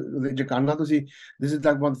force with it. This is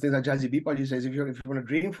like one thing that Jazzy B says: if you want to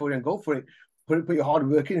dream for it and go for it, put your hard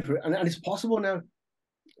work in for it, and it's possible now,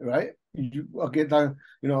 right?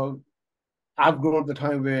 I've grown up the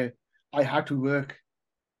time where I had to work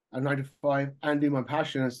a 9 to 5 and do my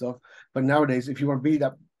passion and stuff. But nowadays, if you want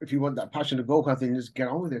that passion to go kind of thing, just get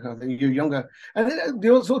on with it kind of thing. You're younger. And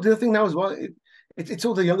the other thing now as well, it's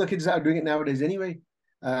all the younger kids that are doing it nowadays anyway.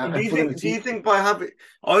 Do you think by having,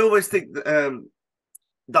 I always think that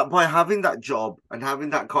by having that job and having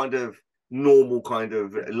that kind of normal kind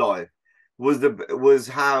of life was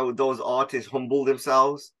how those artists humble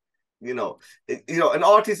themselves. An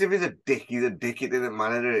artist, if he's a dick, he's a dick. It doesn't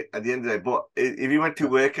matter at the end of the day. But if you went to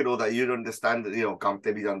work and all that, you'd understand that, can't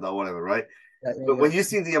be done that, whatever, right? But when you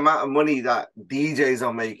see the amount of money that DJs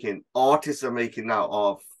are making, artists are making now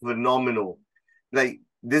are phenomenal. Like,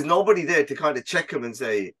 there's nobody there to kind of check them and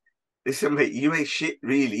say, listen, mate, you ain't shit,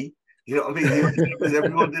 really. You know what I mean? Because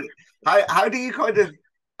everyone did it. How do you kind of,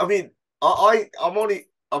 I mean,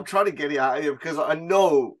 I'm trying to get it out of you because I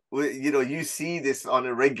know, you see this on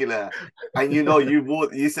a regular, and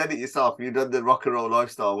you said it yourself, you've done the rock and roll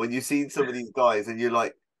lifestyle. When you see some of these guys and you're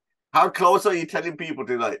like, how close are you telling people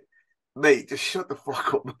to, like, mate, just shut the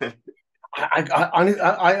fuck up, man?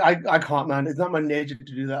 I can't, man. It's not my nature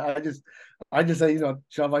to do that. I just say,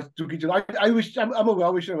 I wish I'm a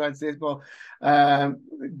well-wisher, man, says, but I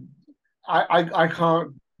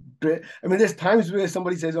can't. I mean, there's times where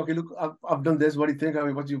somebody says, okay, look, I've done this. What do you think? I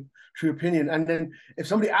mean, what's your true opinion? And then if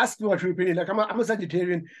somebody asks me my true opinion, like I'm a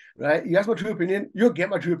Sagittarian, right? You ask my true opinion, you'll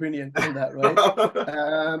get my true opinion on that, right?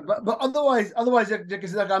 But otherwise,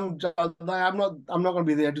 like I'm not going to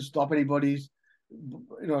be there to stop anybody's,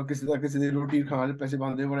 because they routine kind of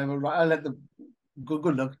whatever. Right? I let them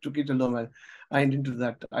good luck to keep it low, man. I ain't into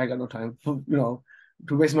that. I got no time for,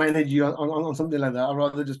 to waste my energy on something like that. I'd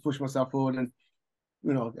rather just push myself forward and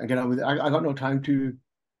and get on with it. I got no time to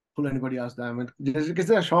pull anybody else down. And because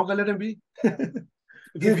they're strong, I let them be. If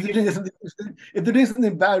they're doing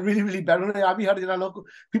something bad, really, really bad,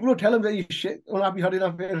 people don't tell them that you shit.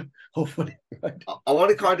 Hopefully, right? I want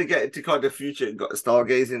to kind of get into kind of future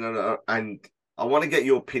stargazing, and I want to get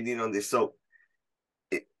your opinion on this. So,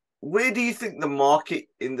 where do you think the market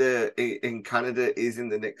in Canada is in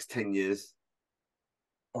the next 10 years?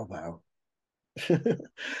 Oh wow.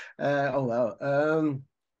 Oh wow.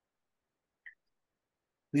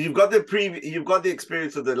 You've got the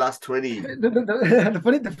experience of the last 20.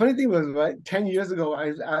 The funny thing was, right, 10 years ago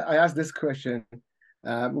I asked this question,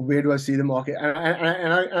 where do I see the market, and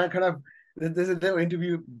I kind of, there's a little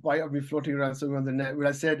interview of me floating around somewhere on the net where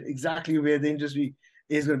I said exactly where the industry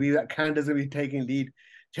is going to be, that Canada's going to be taking lead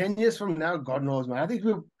 10 years from now. God knows, man.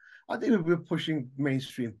 I think we're pushing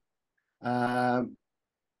mainstream.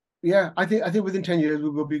 Yeah, I think within 10 years we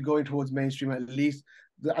will be going towards mainstream at least.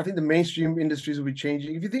 I think the mainstream industries will be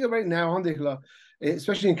changing. If you think about it now,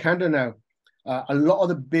 especially in Canada now, a lot of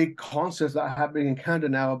the big concerts that are happening in Canada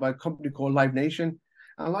now are by a company called Live Nation.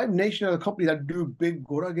 And Live Nation are the company that do big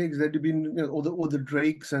Gora gigs. They do all the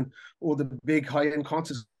Drakes and all the big high-end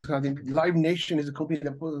concerts. I think Live Nation is a company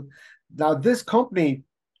that now this company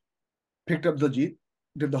picked up Diljit,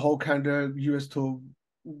 did the whole Canada US tour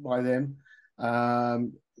by them.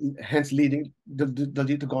 Hence leading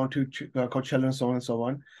Diljit to go on to Coachella and so on and so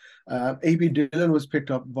on. AB Dylan was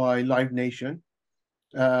picked up by Live Nation.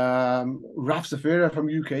 Raf Safira from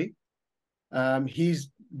UK, he's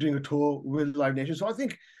doing a tour with Live Nation. So I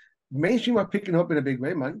think mainstream are picking up in a big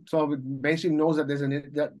way, man. So mainstream knows that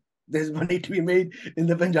there's money to be made in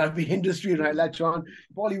the Punjabi industry, right? Like Sean,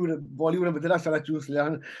 Bollywood with the सारा चूस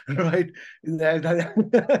लिया, right?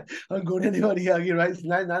 I'm going anybody here, right?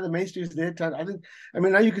 Now the mainstream is there. I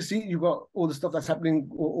mean, now you can see you've got all the stuff that's happening,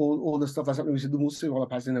 all the stuff that's happening with Sidhu Moosewala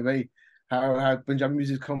passing away, how Punjabi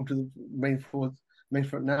music come to the main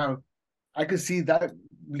front now. I can see that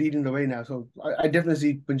leading the way now. So I definitely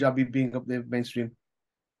see Punjabi being up there mainstream.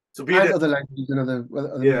 So being other languages and other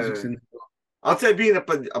music in. I'd say being a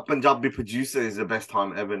Punjabi producer is the best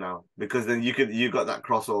time ever now, because then you got that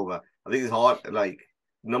crossover. I think it's hard, like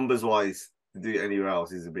numbers wise, to do it anywhere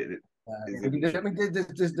else is a bit. I mean,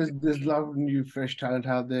 there's a lot of new fresh talent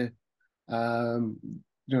out there.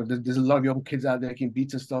 There's a lot of young kids out there making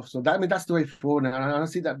beats and stuff. So that's the way forward now. And I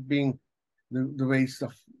see that being the way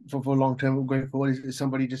stuff for long term going forward is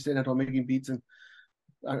somebody just sitting at home making beats and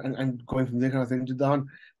going from there kind of thing. Jadon,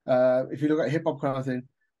 if you look at hip hop kind of thing,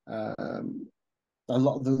 a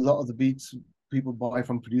lot of the beats people buy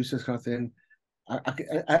from producers kind of thing.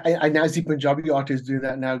 I now see Punjabi artists doing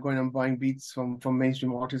that now, going and buying beats from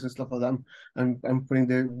mainstream artists and stuff like that, and putting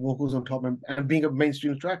their vocals on top and being a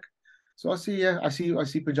mainstream track. So I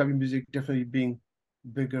see Punjabi music definitely being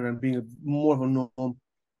bigger and being more of a norm.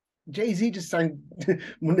 Jay-Z just sang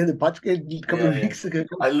Munde the Bach a couple of weeks ago.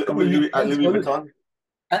 At Louis Vuitton.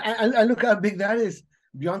 And look how big that is.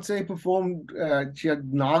 Beyonce performed. She had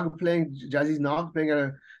Jazzy's Nog playing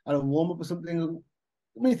at a warm up or something.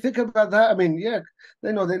 I mean, think about that. I mean, yeah,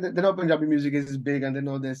 they know Punjabi music is big, and they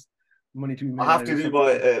know there's money to be made. I have to do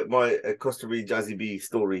my customary Jazzy B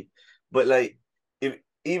story, but like,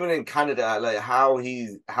 even in Canada, like how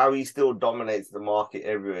he still dominates the market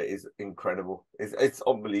everywhere is incredible. It's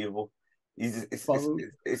unbelievable.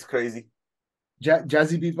 It's crazy.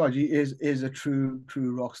 Jazzy B is a true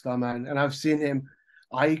rock star, man, and I've seen him.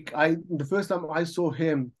 The first time I saw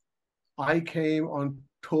him, I came on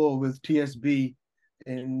tour with TSB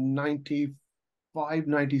in 95,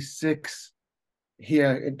 96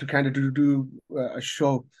 here to kind of do a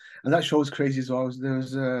show, and that show was crazy as well. There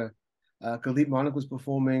was Kuldeep Manak was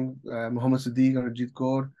performing, Muhammad Siddiq and Ajit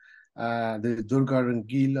Kaur, the Durga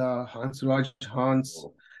Rangila, Hans,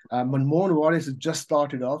 Manmohan Waris had just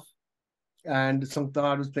started off, and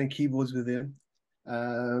Sanktar was playing keyboards with him.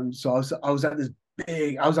 So I was at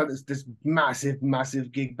this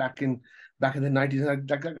massive gig back in the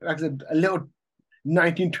 90s. Like a little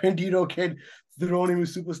 19-20-year-old kid thrown in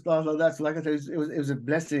with superstars like that. So like I said, it was a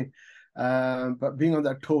blessing. But being on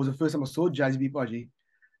that tour was the first time I saw Jazzy B Paji.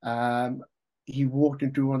 He walked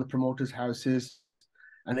into one of the promoters' houses,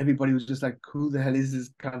 and everybody was just like, "Who the hell is this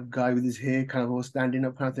kind of guy with his hair kind of all standing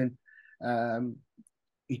up kind of thing?"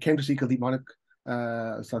 He came to see Kuldeep Manak,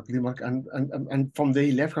 and from there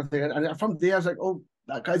he left kind of thing. And from there I was like, "Oh,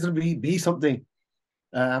 that guy's gonna be something."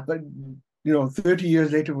 But 30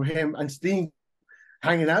 years later with him and staying,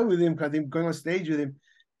 hanging out with him, kind of thing, going on stage with him,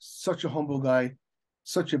 such a humble guy,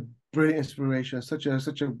 such a brilliant inspiration, such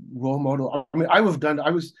a role model. I mean, I was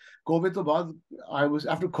COVID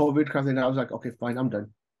after COVID kind of thing. I was like, okay, fine, I'm done.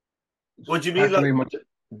 What do you mean, like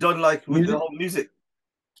done, like with the whole music?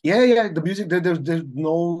 Yeah, the music. There's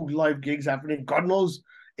no live gigs happening. God knows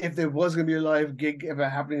if there was gonna be a live gig ever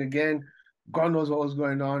happening again. God knows what was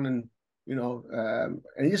going on, and and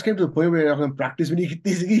it just came to the point where I can practice when you get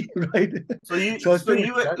easy, right? So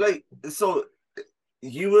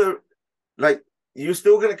you're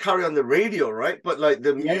still going to carry on the radio, right? But like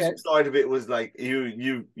the music side of it was like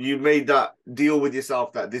you made that deal with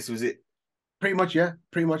yourself that this was it. Pretty much. I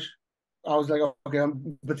was like, okay,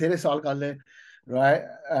 I'm batere saal kar le, right?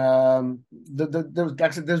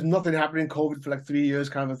 There's nothing happening in COVID for like 3 years,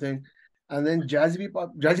 kind of a thing. And then Jazzy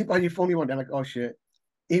Paji phoned me one day. I'm like, oh shit,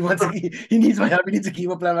 he needs my help. He needs to keep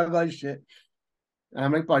up playing. I'm like, oh shit. And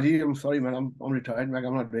I'm like, Paji, I'm sorry, man. I'm retired. I'm like,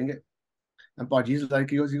 I'm not doing it. And Paji's like,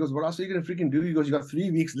 he goes, what else are you gonna freaking do? He goes, you got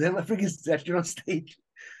 3 weeks. Then I freaking set you on stage.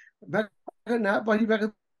 मैं कहा ना भाई मैं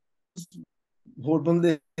होर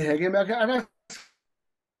बंदे हैगे मैं कहा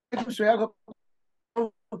Australia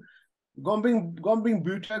go and bring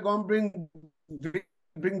Buta, go and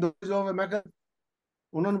bring those over Mecca.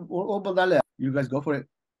 You guys go for it.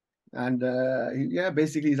 And yeah,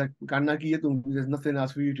 basically he's like, there's nothing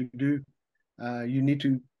else for you to do. You need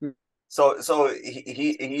to. So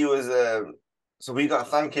he was so we got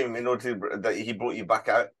to thank him in order to, that he brought you back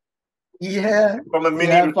out. Yeah. From a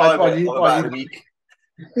mini retirement of about a week.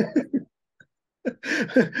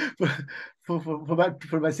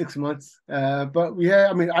 for about 6 months. But yeah,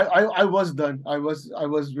 I mean, I was done. I was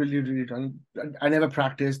really done. I never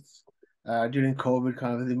practiced during COVID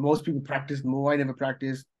kind of thing. Most people practiced more. I never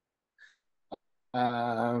practiced.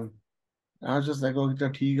 I was just like, oh,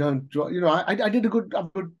 you know, I did a good. I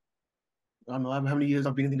don't know how many years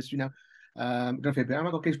I've been in the industry now. I'm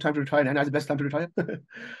like, okay, it's time to retire, and that's the best time to retire.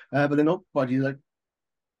 But then no, but he's like,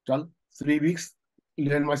 3 weeks,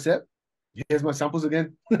 learn my set. Here's my samples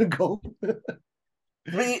again. Go.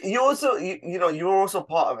 But you also, you know, you were also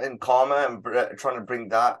part of Nkama and trying to bring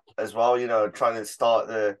that as well. You know, trying to start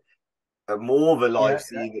the more of a live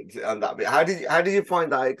scene and that bit. How did you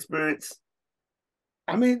find that experience?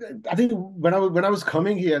 I mean, I think when I was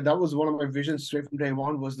coming here, that was one of my visions straight from day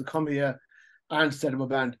one, was to come here and set up a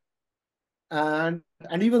band. And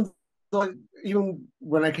even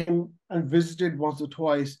when I came and visited once or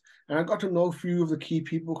twice, and I got to know a few of the key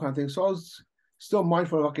people kind of thing. So I was still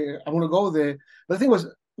mindful, okay, I want to go there. But the thing was,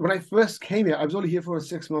 when I first came here, I was only here for a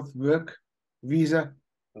 6-month work visa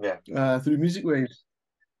through Music Waves.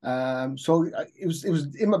 So it was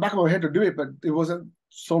in the back of my head to do it, but it wasn't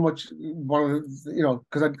so much one, you know,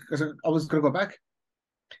 because I was going to go back.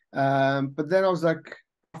 But then I was like,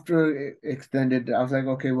 after it extended, I was like,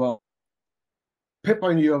 okay, well, Pip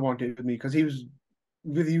I knew I wanted with me because he was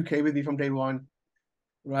with the UK with me from day one,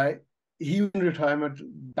 right? He was in retirement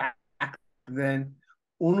back then.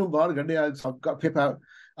 I got Pip out.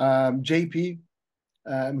 JP,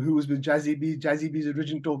 who was with Jazzy B. Jazzy B's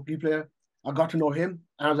original talkie player. I got to know him,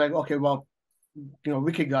 and I was like, okay, well, you know,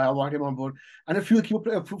 wicked guy. I want him on board. And a few of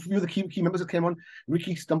the key members that came on.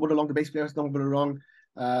 Ricky stumbled along. The bass player stumbled along.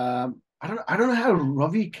 I don't know how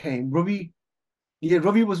Ravi came. Ravi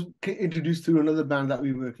was introduced to another band that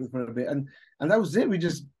we worked with for a bit, and that was it. We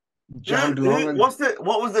just jammed along.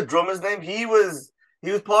 What was the drummer's name? He was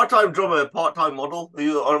part-time drummer, part-time model.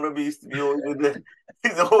 I remember he used to be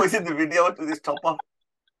he's always in the video with his top off.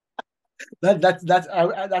 That's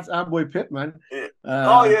our boy Pip, man. Yeah.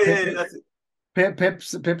 Pip,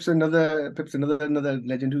 that's it. Pip's another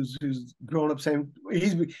legend who's grown up. Same,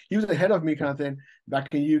 he was ahead of me kind of thing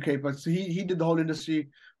back in UK, but so he did the whole industry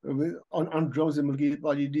on drums and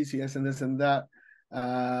DCS and this and that.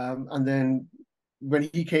 And then when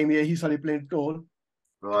he came here, he started playing tone.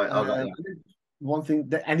 Right. One thing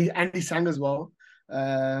that and he sang as well.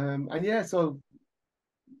 And yeah, so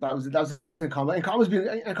that was Nkama.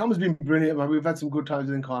 Nkama's been brilliant, man. We've had some good times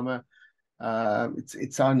with Nkama.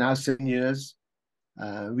 It's our now 7 years.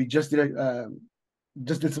 We just did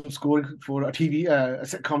some scoring for a TV a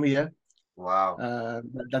sitcom here. Wow.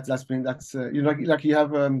 That's you know, like you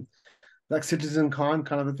have like Citizen Khan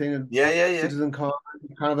kind of a thing. Yeah. Citizen Khan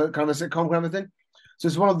kind of a sitcom kind of a thing. So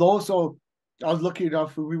it's one of those. So we were lucky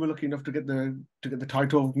enough to get the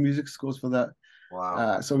title of music scores for that.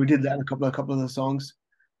 Wow. So we did that in a couple of the songs.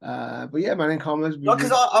 But yeah, man, Nkama's no,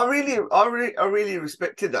 because I really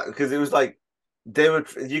respected that, because it was like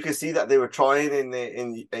you could see that they were trying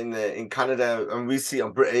in Canada, and we see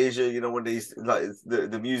on Brit Asia, you know, when they like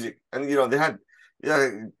the music, and you know they had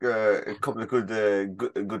a couple of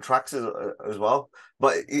good tracks as well.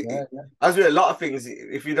 But as with a lot of things,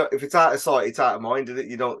 if it's out of sight, it's out of mind, and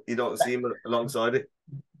you don't see them alongside it.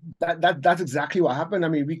 That's exactly what happened. I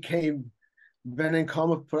mean, we came when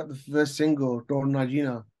Nkama put out the first single, Don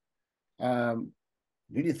Najina.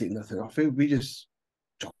 We didn't think nothing of it. We just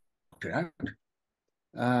chopped it out.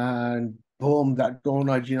 And boom, that Don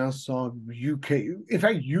Najina song, UK. In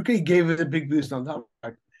fact, UK gave it a big boost on that.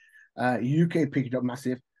 UK picked it up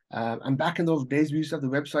massive. And back in those days, we used to have the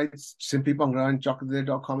websites, Simply Bhangra and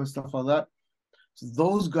chocolate.com and stuff like that. So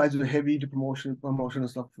those guys were heavy to promotion and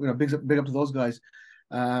stuff. You know, big up to those guys.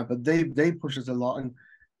 But they pushed us a lot. And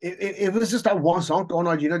it was just that one song, Don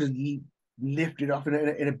Najina, just lifted up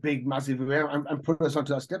in a big, massive way and put us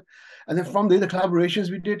onto that step. And then from there, the collaborations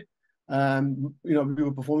we did, you know, we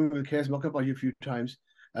were performing with KS Malkabaji a few times.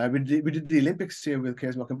 We did the Olympics here with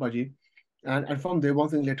KS Malkabaji. And from there, one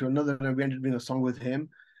thing led to another, and we ended up doing a song with him.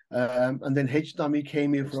 And then H. Dami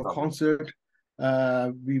came here for a concert.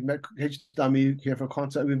 We met H. Dami here for a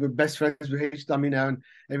concert. We were best friends with H. Dami now, and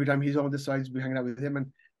every time he's on the sides, we're hanging out with him.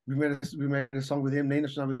 And we made a song with him, named a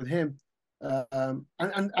song with him, and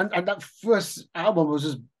that first album was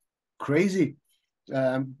just crazy,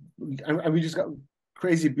 and we just got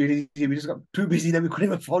crazy busy. We just got too busy that we couldn't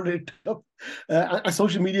even follow it up. And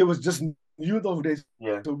social media was just new those days.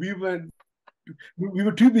 Yeah. So we were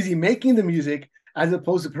too busy making the music as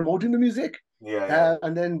opposed to promoting the music. Yeah.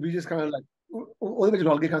 And then we just kind of like, all the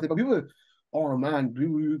kind of thing. But we were, oh man,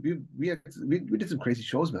 we did some crazy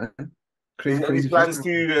shows, man. Crazy. Any plans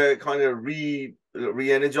to kind of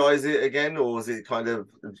re-energize it again, or is it kind of?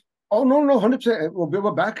 Oh no, 100%. Well,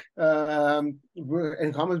 we're back. We're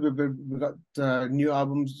in comments. We got new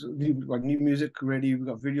albums, we've got new music ready. We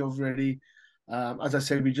got videos ready. As I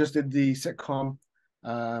said, we just did the sitcom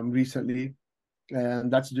recently,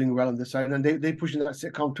 and that's doing well on this side. And they pushing that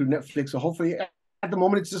sitcom to Netflix. So hopefully, at the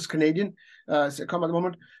moment, it's just Canadian sitcom at the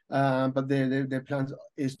moment. But their plans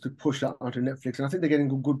is to push that onto Netflix, and I think they're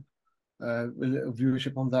getting good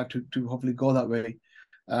viewership on that to hopefully go that way.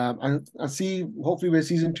 And see, hopefully, where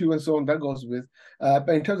season 2 and so on that goes with. But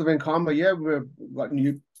in terms of Newcomer, yeah, we've got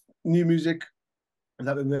new music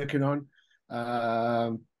that we're working on.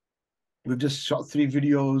 We've just shot 3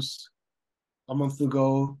 videos a month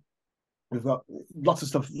ago. We've got lots of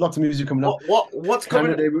stuff, lots of music coming up. What's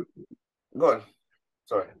coming? Go on.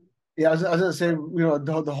 Sorry. Yeah, as I say,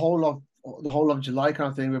 the whole of July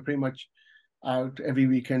kind of thing. We're pretty much out every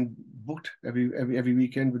weekend, booked every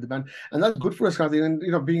weekend with the band, and that's good for us kind of thing. And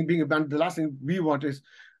being a band, the last thing we want is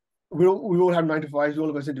we all have 9 to 5s, all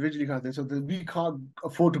of us individually kind of thing. So we can't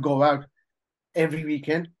afford to go out every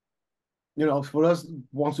weekend. For us,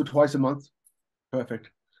 once or twice a month,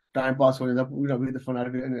 perfect. Time pass going up, we get the fun out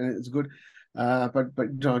of it, and it's good.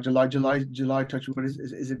 But July touch wood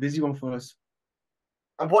is a busy one for us.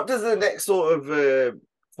 And what does the next sort of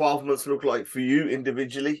 12 months look like for you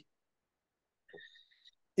individually?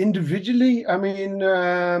 Individually, I mean,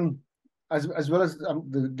 as well as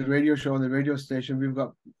the radio show and the radio station, we've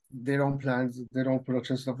got their own plans, their own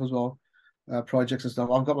production stuff as well, projects and stuff.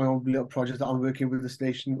 I've got my own little projects that I'm working with the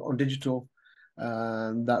station on digital,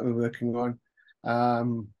 that we're working on,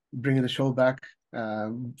 bringing the show back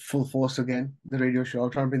full force again, the radio show,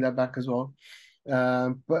 trying to bring that back as well.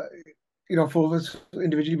 But for us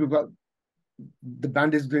individually, we've got the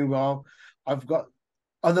band is doing well. I've got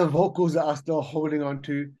other vocals that are still holding on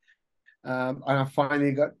to, and I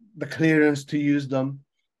finally got the clearance to use them.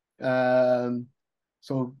 So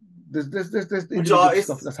there's individual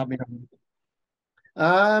stuff that's happening.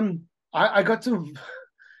 I got some.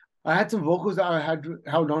 I had some vocals that I had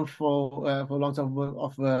held on for a long time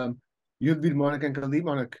of Yudbir Monik and Khalid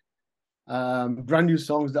Monik. Brand new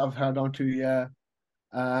songs that I've held on to, yeah.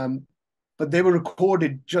 But they were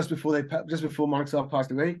recorded just before Monik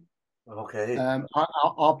passed away. Okay.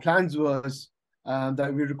 Our plans was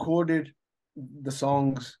that we recorded the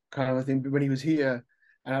songs kind of a thing when he was here,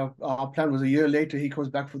 and our plan was a year later he comes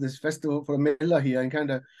back for this festival for a Mela here,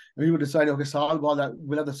 and we were deciding, okay, Salwa, that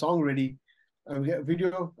we'll have the song ready and we get a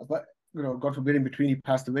video, but God forbid, in between he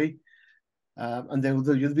passed away, and then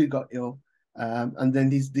the Yudvi got ill, and then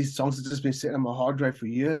these songs have just been sitting on my hard drive for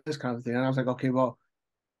years kind of thing, and I was like, okay, well,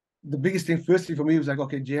 the biggest thing firstly for me was like,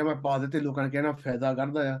 okay, JM Padate look again of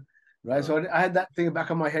Feda, right? So I had that thing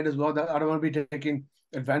back on my head as well, that I don't want to be taking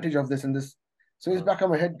advantage of this and this. So it's back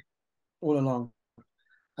on my head all along.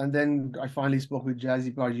 And then I finally spoke with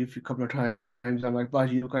Jazzy Baji a couple of times. I'm like,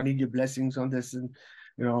 Baji, look, I need your blessings on this, and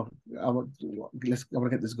I want to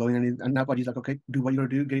get this going. And now Baji's like, okay, do what you gotta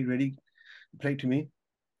do, get it ready, play it to me,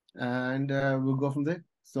 and we'll go from there.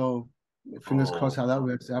 So fingers crossed how that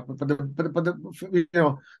works out. But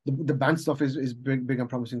the band stuff is big and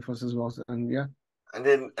promising for us as well. And yeah. And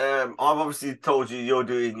then I've obviously told you you're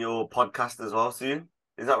doing your podcast as well soon.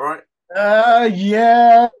 Is that right?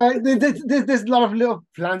 Yeah. There's a lot of little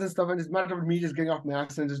plans and stuff, and it's a matter of me just getting off my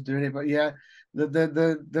ass and just doing it. But yeah,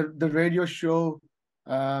 the radio show,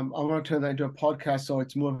 I want to turn that into a podcast, so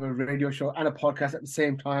it's more of a radio show and a podcast at the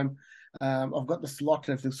same time. I've got the slot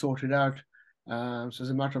and everything sorted out. So it's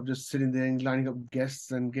a matter of just sitting there and lining up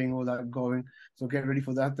guests and getting all that going. So get ready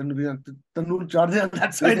for that. Then we'll be on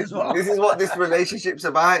that side as well. This is what this relationship's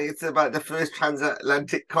about. It's about the first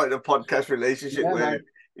transatlantic kind of podcast relationship, yeah, where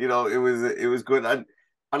it was good, and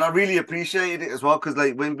I really appreciated it as well, because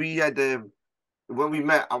like when we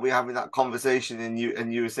met and we were having that conversation, and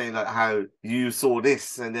you were saying like how you saw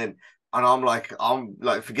this, and I'm like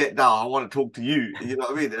forget that, I want to talk to you. You know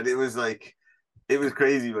what I mean? And it was like. It was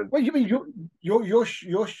crazy, man. Well, you mean your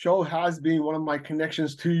show has been one of my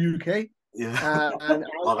connections to UK. Yeah. And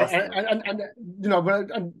when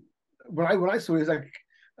I saw it, it's like,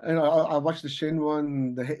 I watched the Shin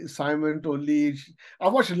one, the Simon or Leach. I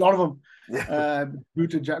watched a lot of them. Yeah.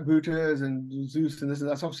 Jack Booters and Zeus and this and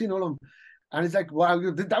that. So I've seen all of them. And it's like, wow,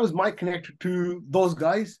 that was my connect to those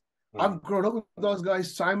guys. I've grown up with those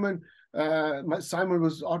guys. Simon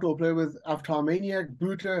was auto player with Avatar Maniac.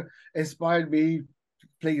 Booter inspired me to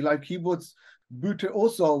play live keyboards. Booter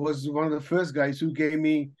also was one of the first guys who gave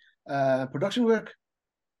me production work.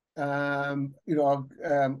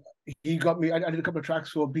 He got me. I did a couple of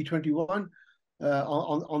tracks for B21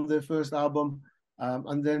 on their first album,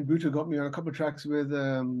 and then Booter got me on a couple of tracks with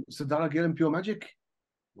Sadara Gill and Pure Magic.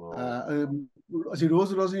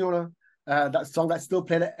 Rosiona, that song that's still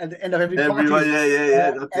played at the end of every party.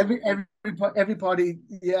 Every party.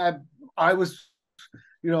 Yeah, I was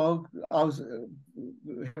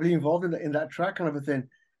heavily involved in that track kind of a thing.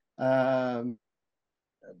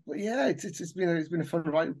 But yeah, it's been a fun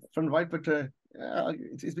ride, but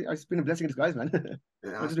it's been a blessing in disguise, man.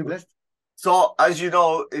 I've just been blessed. So, as you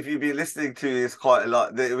know, if you've been listening to this quite a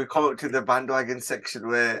lot, we come up to the bandwagon section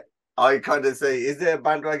where I kind of say, is there a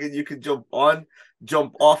bandwagon you can jump on,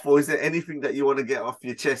 jump off, or is there anything that you want to get off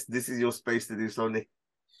your chest? This is your space to do, Sonny.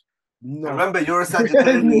 No. Remember, you're a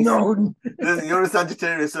Sagittarius. No. You're a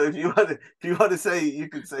Sagittarius, so if you want to say it, you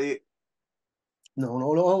can say it. No.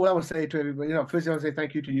 All I want to say to everybody, first I want to say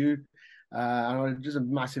thank you to you. And just a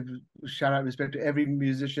massive shout out, respect to every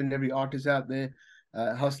musician, every artist out there,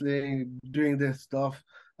 hustling, doing this stuff.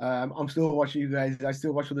 I'm still watching you guys. I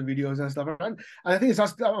still watch all the videos and stuff. And I think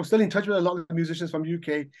I'm still in touch with a lot of musicians from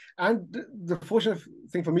UK. And the fortunate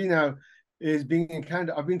thing for me now is being in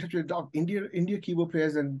Canada. I've been in touch with a lot of India keyboard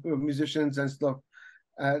players and musicians and stuff.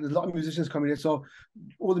 There's a lot of musicians coming in. So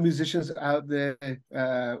all the musicians out there,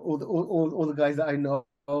 all the guys that I know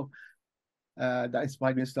that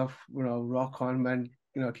inspired me and stuff, rock on, man.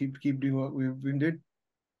 Keep doing what we've been doing.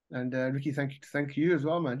 And Ricky, thank you as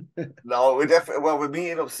well, man. No, we're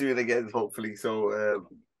meeting up soon again, hopefully. So,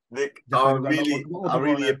 Nick, I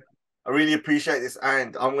really appreciate this,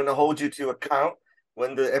 and I'm gonna hold you to account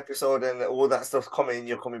when the episode and all that stuff's coming.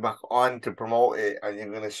 You're coming back on to promote it, and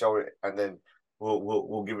you're gonna show it, and then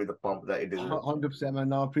we'll give it the bump that it deserves. 100%, man.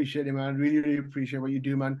 No, I appreciate it, man. Really appreciate what you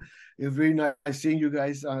do, man. It was really nice seeing you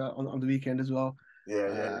guys on the weekend as well.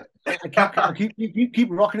 Yeah.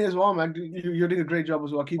 Keep rocking it as well, man. You're doing a great job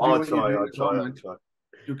as well. Keep doing I'll try.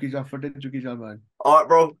 Juki job, man. All right,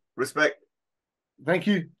 bro. Respect. Thank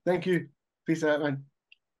you. Peace out, man.